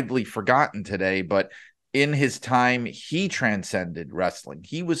widely forgotten today, but in his time, he transcended wrestling.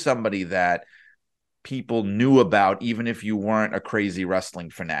 He was somebody that people knew about, even if you weren't a crazy wrestling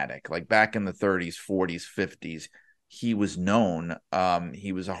fanatic. Like back in the 30s, 40s, 50s, he was known.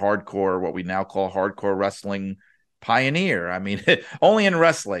 He was a hardcore, what we now call hardcore wrestling pioneer. I mean, only in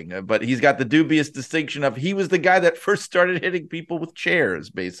wrestling, but he's got the dubious distinction of he was the guy that first started hitting people with chairs,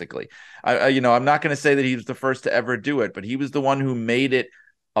 basically. I'm not going to say that he was the first to ever do it, but he was the one who made it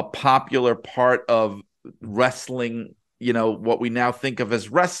a popular part of wrestling, what we now think of as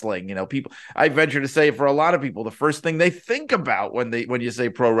wrestling. People, I venture to say, for a lot of people, the first thing they think about when you say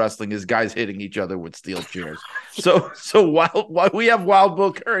pro wrestling is guys hitting each other with steel chairs. So while we have Wild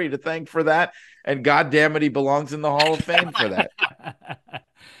Bill Curry to thank for that, and God damn it, he belongs in the Hall of Fame for that.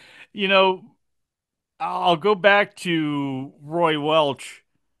 you know, I'll go back to Roy Welch.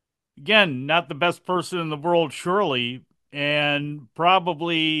 Again, not the best person in the world, surely, and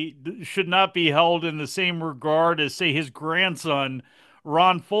probably should not be held in the same regard as, say, his grandson,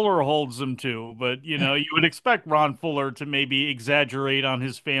 Ron Fuller, holds him to. But, you would expect Ron Fuller to maybe exaggerate on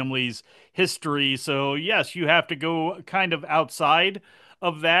his family's history. So, yes, you have to go kind of outside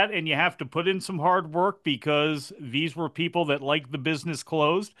of that, and you have to put in some hard work, because these were people that liked the business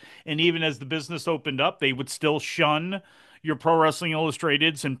closed. And even as the business opened up, they would still shun your Pro Wrestling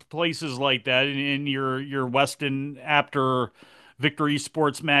Illustrateds and places like that, in your Weston after Victory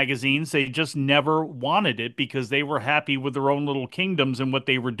Sports magazines. They just never wanted it because they were happy with their own little kingdoms and what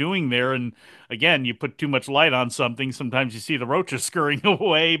they were doing there. And again, you put too much light on something, sometimes you see the roaches scurrying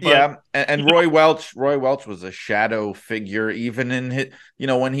away. But Yeah, and Roy Welch was a shadow figure, even in his,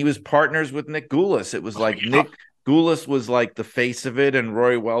 when he was partners with Nick Goulas. It was like Nick Goulas was like the face of it, and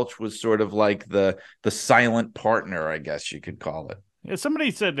Roy Welch was sort of like the silent partner, I guess you could call it. Yeah, somebody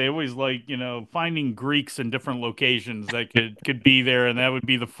said they always like, finding Greeks in different locations that could be there, and that would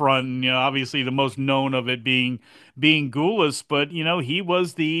be the front. And, obviously the most known of it being Gulas, but he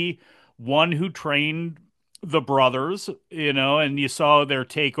was the one who trained the brothers, and you saw their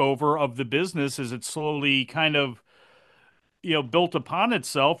takeover of the business as it slowly kind of built upon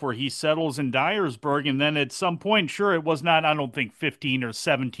itself, where he settles in Dyersburg, and then at some point, sure, it was not, I don't think 15 or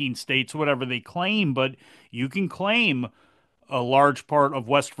 17 states, whatever they claim, but you can claim a large part of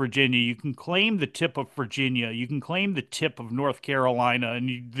West Virginia. You can claim the tip of Virginia. You can claim the tip of North Carolina,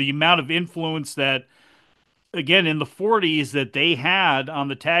 and the amount of influence that, again, in the 40s that they had on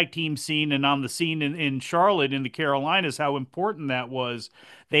the tag team scene and on the scene in Charlotte in the Carolinas, how important that was.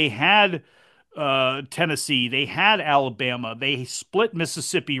 They had Tennessee, they had Alabama, they split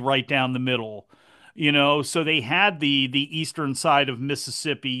Mississippi right down the middle. So they had the eastern side of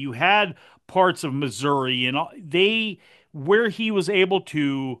Mississippi. You had parts of Missouri, and they where he was able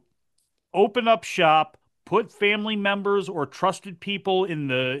to open up shop, put family members or trusted people in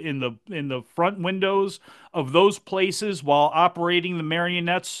the front windows of those places while operating the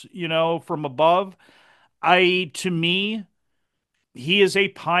marionettes, from above. I To me, he is a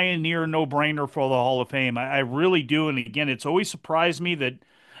pioneer, no brainer for the Hall of Fame. I really do. And again, it's always surprised me that,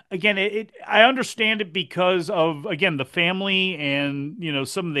 again, I understand it because of, again, the family and,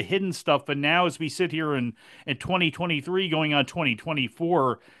 some of the hidden stuff. But now, as we sit here in 2023 going on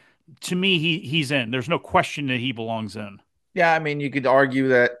 2024, to me, he's in. There's no question that he belongs in. Yeah, I mean, you could argue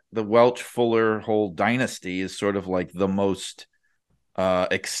that the Welch Fuller whole dynasty is sort of like the most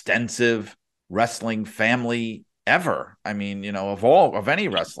extensive wrestling family ever. I mean, of any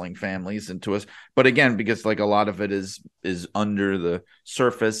wrestling families into us. But again, because like a lot of it is under the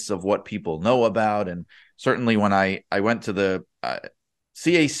surface of what people know about, and certainly when I went to the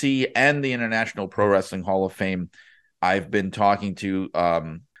CAC and the International Pro Wrestling Hall of Fame, I've been talking to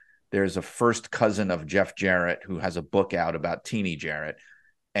there's a first cousin of Jeff Jarrett who has a book out about Teeny Jarrett,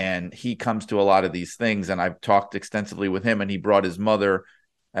 and he comes to a lot of these things, and I've talked extensively with him, and he brought his mother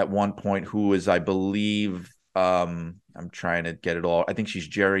at one point, who is, I believe, I'm trying to get it all, I think she's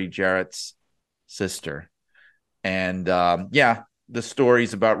Jerry Jarrett's sister. And yeah, the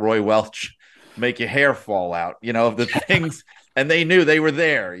stories about Roy Welch make your hair fall out, of the things, and they knew they were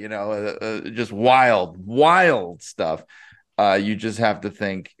there, just wild stuff. You just have to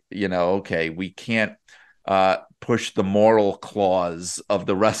think, okay, we can't push the moral clause of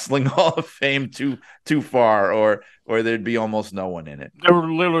the Wrestling Hall of Fame too far, or there'd be almost no one in it. There would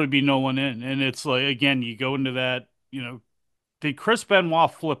literally be no one in. And it's like, again, you go into that, did Chris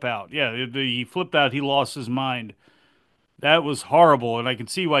Benoit flip out? Yeah, he flipped out. He lost his mind. That was horrible. And I can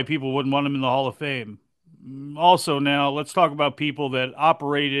see why people wouldn't want him in the Hall of Fame. Also, now let's talk about people that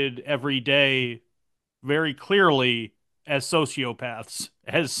operated every day very clearly as sociopaths,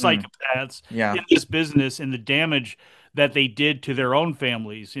 as Mm, psychopaths yeah. in this business, and the damage that they did to their own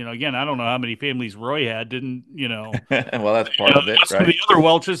families. Again, I don't know how many families Roy had, didn't, Well, that's part of it, some of right? the other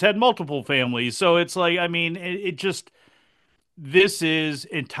Welches had multiple families. So it's like, I mean, it just, this is,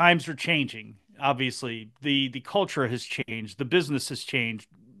 and times are changing. Obviously, the culture has changed, the business has changed,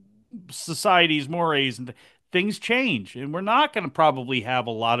 society's mores and things change, and we're not going to probably have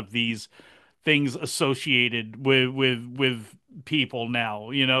a lot of these things associated with people now,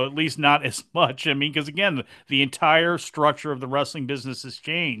 at least not as much. I mean, because again, the entire structure of the wrestling business has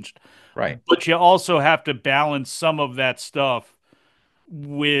changed, Right. but you also have to balance some of that stuff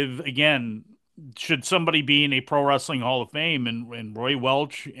with, again, should somebody be in a pro wrestling hall of fame, and Roy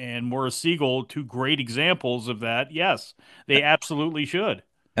Welch and Morris Siegel, two great examples of that, yes, they absolutely should.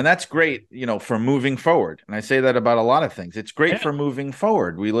 And that's great, for moving forward. And I say that about a lot of things. It's great Yeah. for moving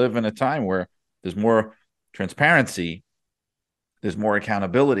forward. We live in a time where there's more transparency, there's more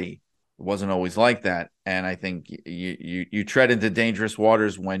accountability. It wasn't always like that, and I think you tread into dangerous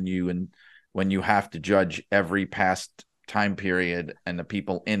waters when you have to judge every past time period and the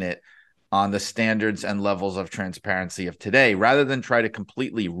people in it on the standards and levels of transparency of today, rather than try to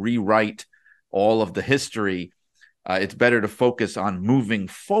completely rewrite all of the history. It's better to focus on moving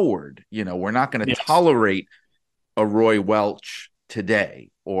forward. We're not going to Yes. tolerate a Roy Welch today,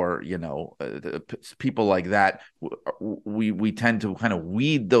 or people like that. We tend to kind of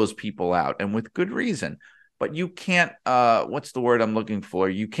weed those people out, and with good reason. But you can't. What's the word I'm looking for?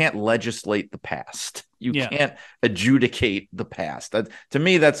 You can't legislate the past. You Yeah. can't adjudicate the past. To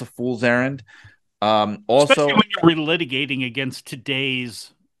me, that's a fool's errand. Especially Also, when you're relitigating against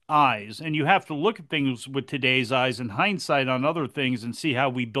today's eyes, and you have to look at things with today's eyes and hindsight on other things and see how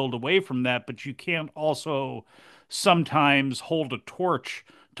we build away from that. But you can't also sometimes hold a torch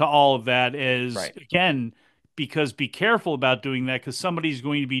to all of that, as right. again, because be careful about doing that because somebody's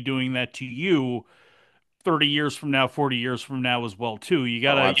going to be doing that to you 30 years from now, 40 years from now as well too. You Oh,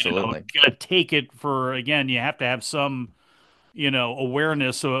 gotta, absolutely. you gotta take it for, again, you have to have some,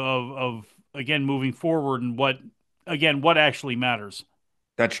 awareness of again, moving forward and what actually matters.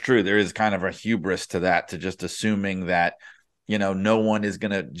 That's true. There is kind of a hubris to that, to just assuming that, no one is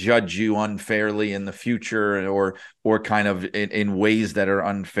going to judge you unfairly in the future, or kind of in ways that are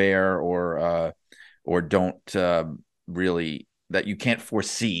unfair, or don't really, that you can't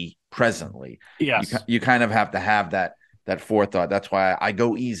foresee presently. Yes. You kind of have to have that forethought. That's why I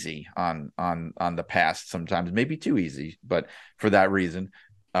go easy on the past sometimes, maybe too easy, but for that reason,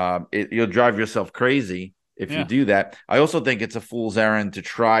 you'll drive yourself crazy if you Yeah. do that. I also think it's a fool's errand to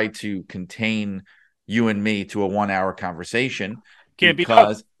try to contain you and me to a 1 hour conversation, Can't be done.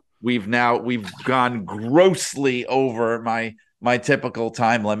 because we've gone grossly over my typical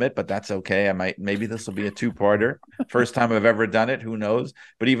time limit, but that's okay. Maybe this will be a two-parter. First time I've ever done it, who knows?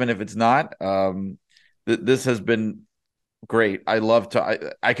 But even if it's not, this has been great. I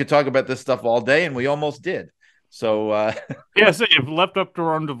could talk about this stuff all day, and we almost did. So Yeah, so if left up to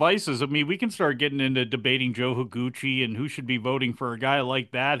our own devices, I mean, we can start getting into debating Joe Higuchi and who should be voting for a guy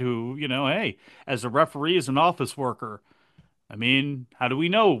like that who, hey, as a referee, is an office worker. I mean, how do we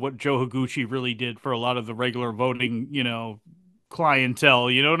know what Joe Higuchi really did for a lot of the regular voting,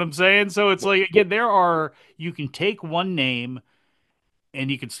 clientele? You know what I'm saying? So it's like, again, you can take one name and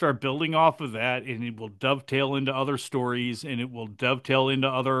you can start building off of that, and it will dovetail into other stories and it will dovetail into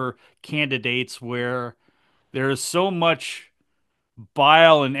other candidates where there is so much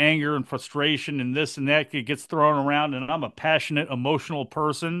bile and anger and frustration and this and that it gets thrown around. And I'm a passionate, emotional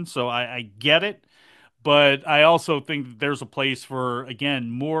person, so I get it. But I also think that there's a place for,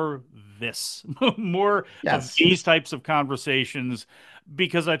 again, more this, more of yes. these types of conversations,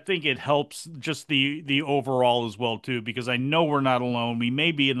 because I think it helps just the overall as well too. Because I know we're not alone. We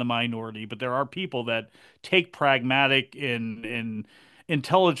may be in the minority, but there are people that take pragmatic and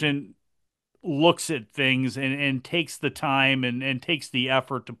intelligent looks at things and takes the time and takes the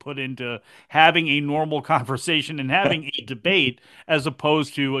effort to put into having a normal conversation and having a debate as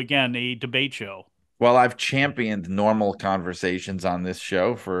opposed to, again, a debate show. Well, I've championed normal conversations on this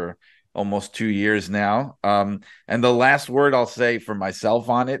show for almost 2 years now. And the last word I'll say for myself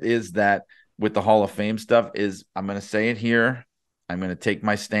on it is that, with the Hall of Fame stuff, is I'm going to say it here. I'm going to take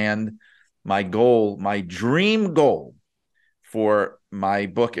my stand. My goal, my dream goal for my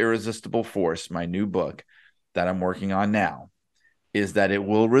book, Irresistible Force, my new book that I'm working on now, is that it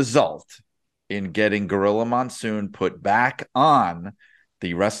will result in getting Gorilla Monsoon put back on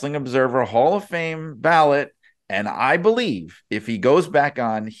the Wrestling Observer Hall of Fame ballot. And I believe if he goes back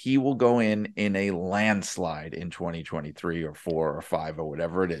on, he will go in a landslide in 2023 or 4 or 5 or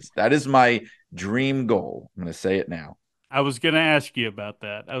whatever it is. That is my dream goal. I'm going to say it now. I was going to ask you about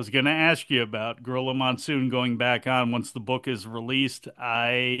that. I was going to ask you about Gorilla Monsoon going back on once the book is released.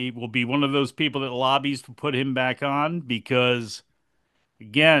 I will be one of those people that lobbies to put him back on because,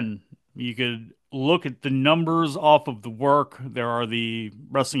 again, you could look at the numbers off of the work. There are the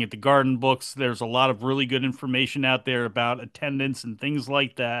Wrestling at the Garden books. There's a lot of really good information out there about attendance and things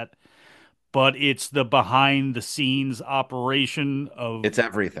like that. But it's the behind the scenes operation of It's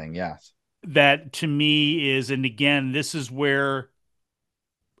everything. Yes. that to me is, and again, this is where,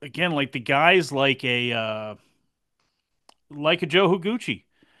 again, like the guys like a Joe Higuchi,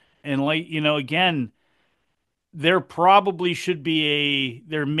 and like, again, there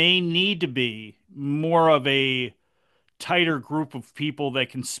may need to be more of a tighter group of people that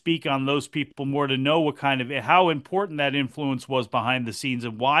can speak on those people more to know what kind of how important that influence was behind the scenes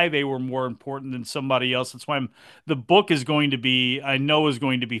and why they were more important than somebody else. That's why the book is going to be, I know, is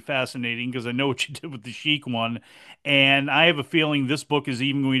going to be fascinating because I know what you did with the Sheik one, and I have a feeling this book is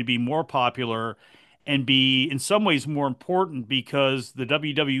even going to be more popular and be in some ways more important because the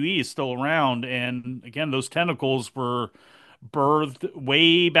WWE is still around, and again, those tentacles were birthed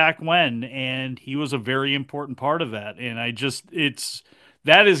way back when, and he was a very important part of that. And it's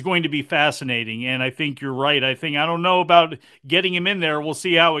that is going to be fascinating. And I think you're right. I don't know about getting him in there. We'll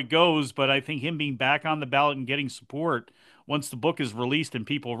see how it goes, but I think him being back on the ballot and getting support once the book is released and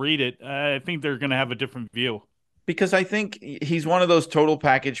people read it, I think they're going to have a different view. Because I think he's one of those total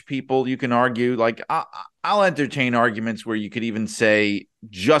package people. You can argue, like, I'll entertain arguments where you could even say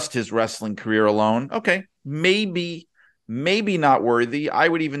just his wrestling career alone. Okay, maybe not worthy. I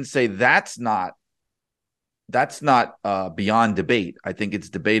would even say that's not beyond debate. I think it's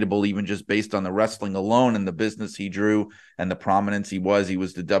debatable even just based on the wrestling alone and the business he drew and the prominence he was. He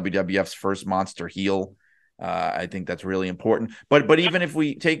was the WWF's first monster heel. I think that's really important. But even if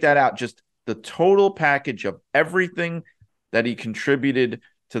we take that out, just the total package of everything that he contributed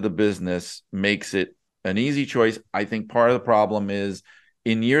to the business makes it an easy choice. I think part of the problem is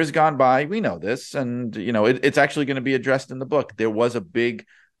in years gone by, we know this, and it's actually going to be addressed in the book. There was a big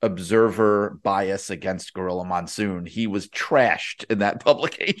observer bias against Gorilla Monsoon. He was trashed in that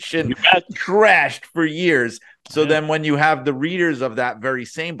publication, trashed for years. So then when you have the readers of that very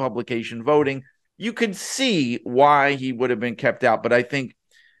same publication voting, you could see why he would have been kept out. But I think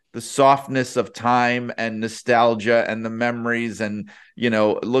the softness of time and nostalgia and the memories and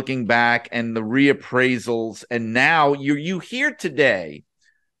looking back and the reappraisals, and now you hear today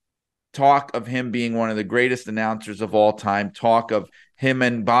talk of him being one of the greatest announcers of all time, talk of him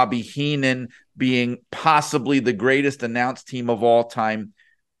and Bobby Heenan being possibly the greatest announced team of all time.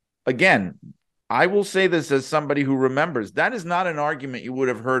 Again, I will say this as somebody who remembers, that is not an argument you would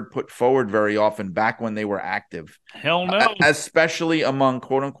have heard put forward very often back when they were active. Hell no. Especially among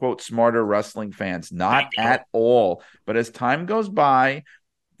quote unquote smarter wrestling fans. Not at all. But as time goes by,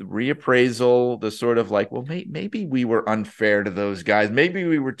 the reappraisal, the sort of like, well, maybe we were unfair to those guys. Maybe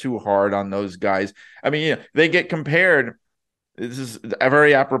we were too hard on those guys. I mean, they get compared. This is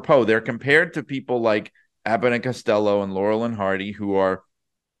very apropos. They're compared to people like Abbott and Costello and Laurel and Hardy, who are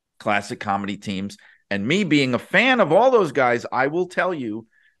classic comedy teams. And me being a fan of all those guys, I will tell you,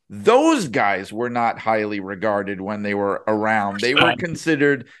 those guys were not highly regarded when they were around. They were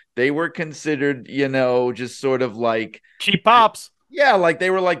considered, just sort of like cheap pops. Yeah, like they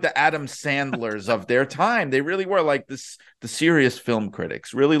were like the Adam Sandlers of their time. They really were like this. The serious film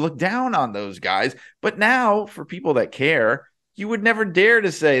critics really looked down on those guys. But now, for people that care, you would never dare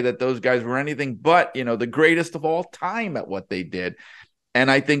to say that those guys were anything but, the greatest of all time at what they did.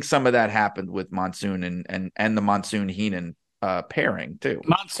 And I think some of that happened with Monsoon and the Monsoon Heenan pairing too.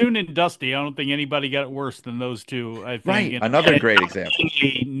 Monsoon and Dusty. I don't think anybody got it worse than those two. I think. Right. Another great example.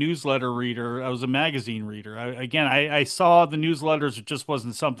 A newsletter reader. I was a magazine reader. I saw the newsletters. It just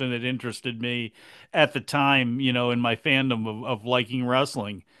wasn't something that interested me at the time, in my fandom of liking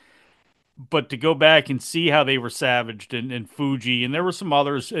wrestling. But to go back and see how they were savaged and Fuji, and there were some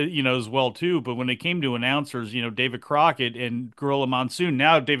others, as well too. But when it came to announcers, David Crockett and Gorilla Monsoon,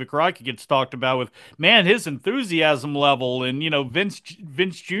 now David Crockett gets talked about with, man, his enthusiasm level, and Vince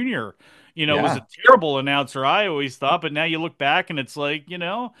Jr. Was a terrible announcer, I always thought. But now you look back and it's like,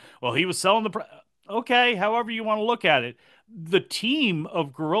 well, he was selling okay, however you want to look at it. The team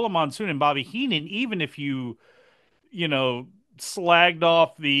of Gorilla Monsoon and Bobby Heenan, even if slagged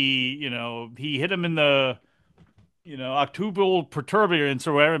off he hit him in the, octuple protuberance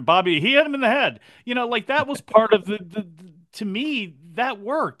or whatever, and Bobby, he hit him in the head. Like that was part of the to me, that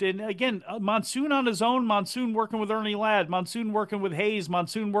worked. And again, Monsoon on his own, Monsoon working with Ernie Ladd, Monsoon working with Hayes,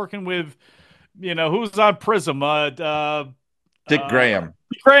 Monsoon working with, who's on Prism? Dick Graham.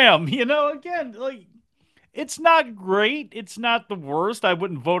 Graham, again, like, it's not great. It's not the worst. I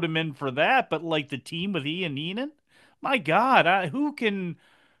wouldn't vote him in for that. But like the team with Ian Heenan, my God,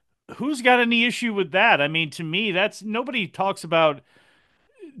 who's got any issue with that? I mean, to me, that's nobody talks about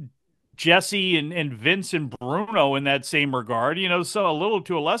Jesse and Vince and Bruno in that same regard, so a little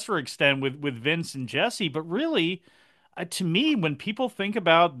to a lesser extent with Vince and Jesse. But really, to me, when people think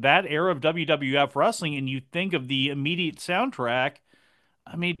about that era of WWF wrestling and you think of the immediate soundtrack,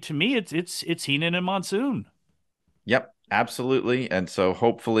 I mean, to me, it's Heenan and Monsoon. Yep, absolutely. And so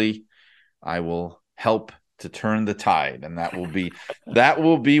hopefully I will help to turn the tide, and that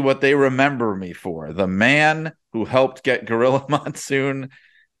will be what they remember me for, the man who helped get Gorilla Monsoon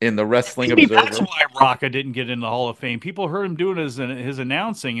in the Wrestling Maybe Observer. That's why Rocca didn't get in the Hall of Fame. People heard him doing his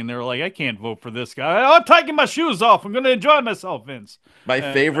announcing, and they were like, I can't vote for this guy. I'm taking my shoes off. I'm going to enjoy myself, Vince. My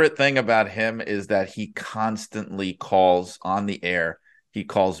favorite thing about him is that he constantly calls on the air. He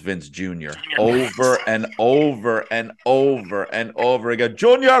calls Vince Jr. over and over and over and over again.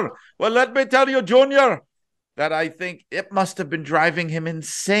 Junior, well, let me tell you, Junior, that I think it must have been driving him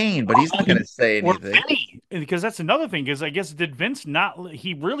insane, but he's not going to say anything. Vinny, because that's another thing, because I guess, did Vince not,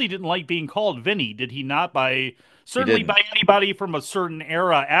 he really didn't like being called Vinny, did he not? Certainly by anybody from a certain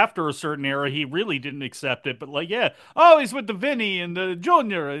era, after a certain era, he really didn't accept it. But like, yeah, oh, he's with the Vinny and the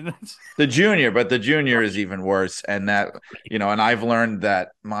Junior. And the Junior, but the Junior is even worse. And that, and I've learned that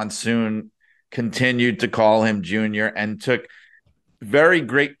Monsoon continued to call him Junior and took very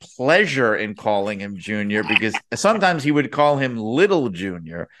great pleasure in calling him Junior, because sometimes he would call him Little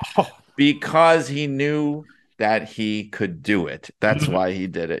Junior because he knew that he could do it. That's why he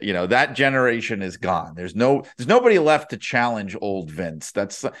did it. That generation is gone. There's nobody left to challenge old Vince.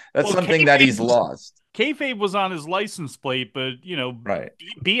 That's something that he's lost. Kayfabe was on his license plate, but right.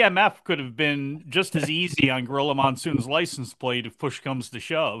 BMF could have been just as easy on Gorilla Monsoon's license plate if push comes to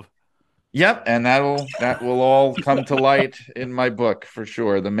shove. Yep, and that will all come to light in my book for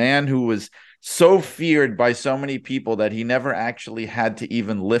sure. The man who was so feared by so many people that he never actually had to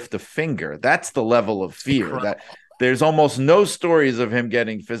even lift a finger. That's the level of fear that Incredible. there's almost no stories of him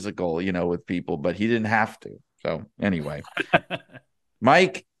getting physical, with people, but he didn't have to. So anyway,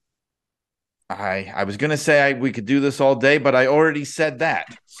 Mike, I was gonna say we could do this all day, but I already said that.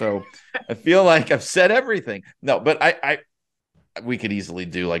 So I feel like I've said everything. No, but I we could easily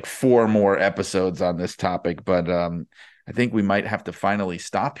do like 4 more episodes on this topic, but I think we might have to finally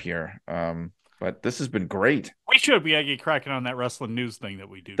stop here. But this has been great. We should. We gotta get cracking on that wrestling news thing that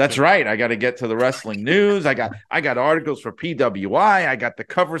we do That's too. right. I got to get to the wrestling news. I got articles for PWI. I got the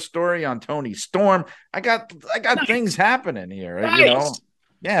cover story on Tony Storm. I got things Nice. happening here. Nice.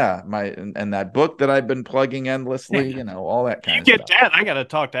 Yeah, and that book that I've been plugging endlessly, all that kind You of get stuff. that. I gotta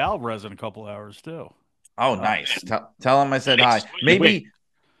talk to Alvarez in a couple hours too. Oh, Oh nice. man. Tell him I said hi. Nice. Wait. Maybe,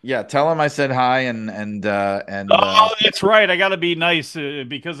 yeah, tell him I said hi Oh, that's right. I got to be nice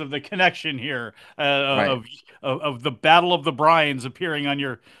because of the connection here right. of the Battle of the Bryans appearing on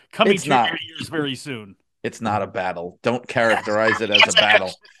your coming It's to your not ears very soon. it's not a battle. Don't characterize it as a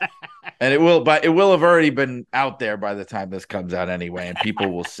battle. And it will have already been out there by the time this comes out anyway, and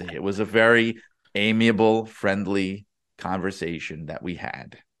people will see. It was a very amiable, friendly conversation that we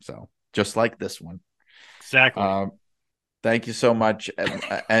had. So just like this one. Exactly. Um, Thank you so much.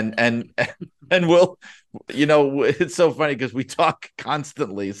 And we'll, it's so funny because we talk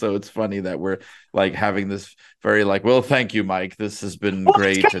constantly. So it's funny that we're like having this very like, well, thank you, Mike. This has been Well, it's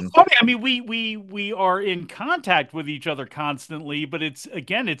great. kind of And funny. I mean, we are in contact with each other constantly, but it's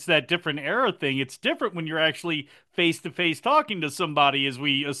that different era thing. It's different when you're actually face to face talking to somebody, as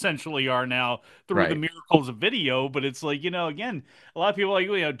we essentially are now through the right. miracles of video. But it's like, again, a lot of people are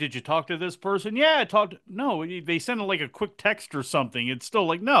like, did you talk to this person? Yeah, I talked. No, they send like a quick text or something. It's still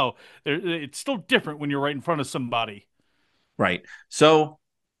like, no, it's still different when you're right in front of somebody. Right. So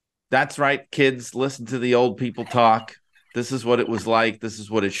that's right, kids. Listen to the old people talk. This is what it was like. This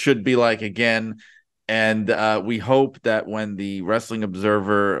is what it should be like again. And we hope that when the Wrestling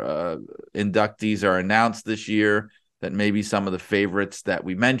Observer inductees are announced this year, that maybe some of the favorites that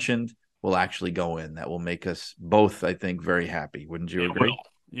we mentioned will actually go in. That will make us both, I think, very happy. Wouldn't you It will. agree?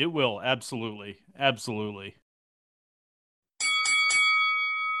 It will. Absolutely. Absolutely.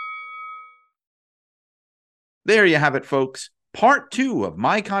 There you have it, folks. Part 2 of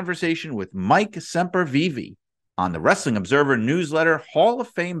my conversation with Mike Sempervive on the Wrestling Observer newsletter Hall of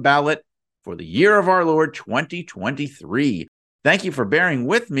Fame ballot for the year of our Lord 2023. Thank you for bearing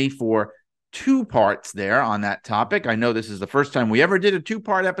with me for 2 parts there on that topic. I know this is the first time we ever did a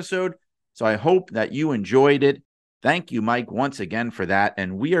 2-part episode, so I hope that you enjoyed it. Thank you, Mike, once again for that.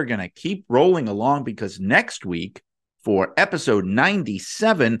 And we are going to keep rolling along because next week for episode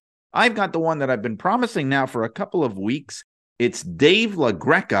 97, I've got the one that I've been promising now for a couple of weeks. It's Dave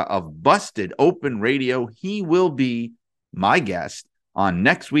LaGreca of Busted Open Radio. He will be my guest on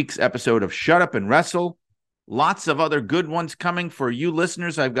next week's episode of Shut Up and Wrestle. Lots of other good ones coming for you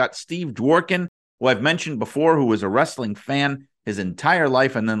listeners. I've got Steve Dworkin, who I've mentioned before, who was a wrestling fan his entire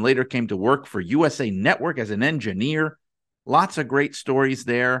life and then later came to work for USA Network as an engineer. Lots of great stories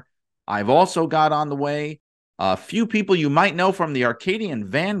there. I've also got on the way a few people you might know from the Arcadian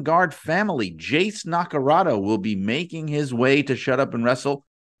Vanguard family. Jace Nakarado will be making his way to Shut Up and Wrestle,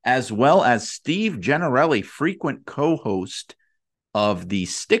 as well as Steve Gennarelli, frequent co-host of the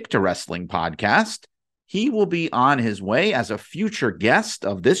Stick to Wrestling podcast. He will be on his way as a future guest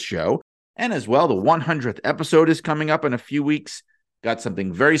of this show. And as well, the 100th episode is coming up in a few weeks. Got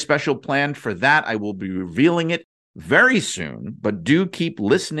something very special planned for that. I will be revealing it very soon, but do keep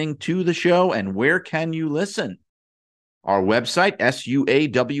listening to the show. And where can you listen? Our website,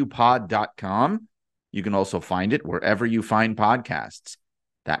 suawpod.com. You can also find it wherever you find podcasts.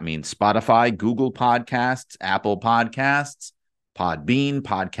 That means Spotify, Google Podcasts, Apple Podcasts, Podbean,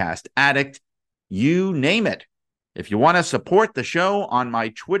 Podcast Addict, you name it. If you want to support the show, on my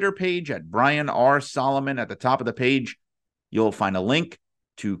Twitter page at Brian R. Solomon, at the top of the page, you'll find a link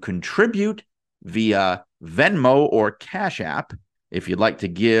to contribute via Venmo or Cash App. If you'd like to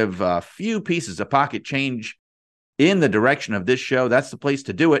give a few pieces of pocket change in the direction of this show, that's the place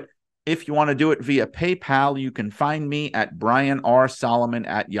to do it. If you want to do it via PayPal, you can find me at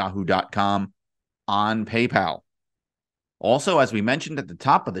brianrsolomon@yahoo.com on PayPal. Also, as we mentioned at the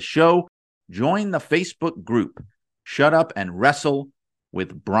top of the show, join the Facebook group, Shut Up and Wrestle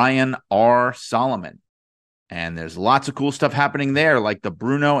with Brian R. Solomon. And there's lots of cool stuff happening there, like the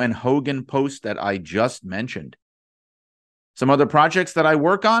Bruno and Hogan post that I just mentioned. Some other projects that I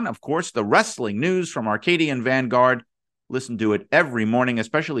work on, of course, the wrestling news from Arcadian Vanguard, Listen to it every morning,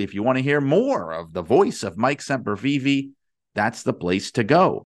 especially if you want to hear more of the voice of Mike Sempervive. That's the place to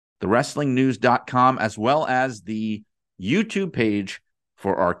go. TheWrestlingNews.com, as well as the YouTube page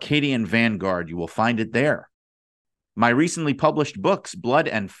for Arcadian Vanguard. You will find it there. My recently published books, Blood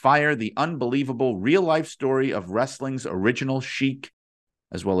and Fire, the unbelievable real-life story of wrestling's original Sheik,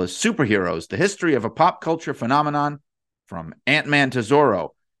 as well as Superheroes, the history of a pop culture phenomenon from Ant-Man to Zorro.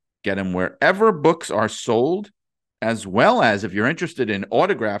 Get them wherever books are sold, as well as if you're interested in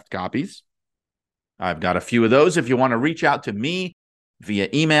autographed copies. I've got a few of those. If you want to reach out to me via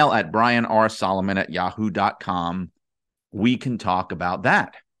email at brianrsolomon@yahoo.com, we can talk about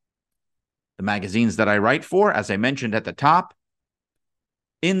that. The magazines that I write for, as I mentioned at the top,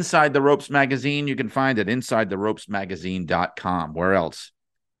 Inside the Ropes magazine, you can find at InsideTheRopesMagazine.com. Where else?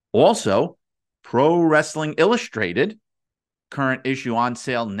 Also, Pro Wrestling Illustrated, current issue on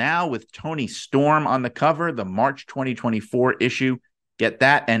sale now with Tony Storm on the cover, the March 2024 issue. Get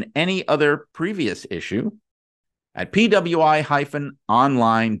that and any other previous issue at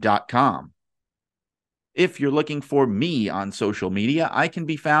pwi-online.com. If you're looking for me on social media, I can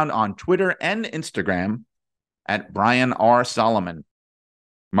be found on Twitter and Instagram at Brian R. Solomon.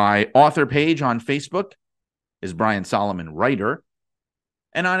 My author page on Facebook is Brian Solomon Writer.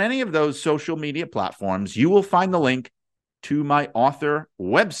 And on any of those social media platforms, you will find the link to my author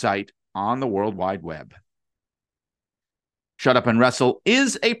website on the World Wide Web. Shut Up and Wrestle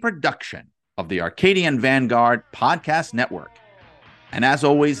is a production of the Arcadian Vanguard Podcast Network. And as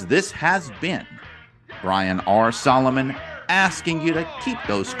always, this has been Brian R. Solomon asking you to keep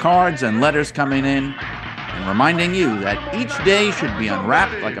those cards and letters coming in and reminding you that each day should be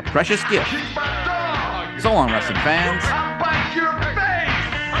unwrapped like a precious gift. So long, wrestling fans.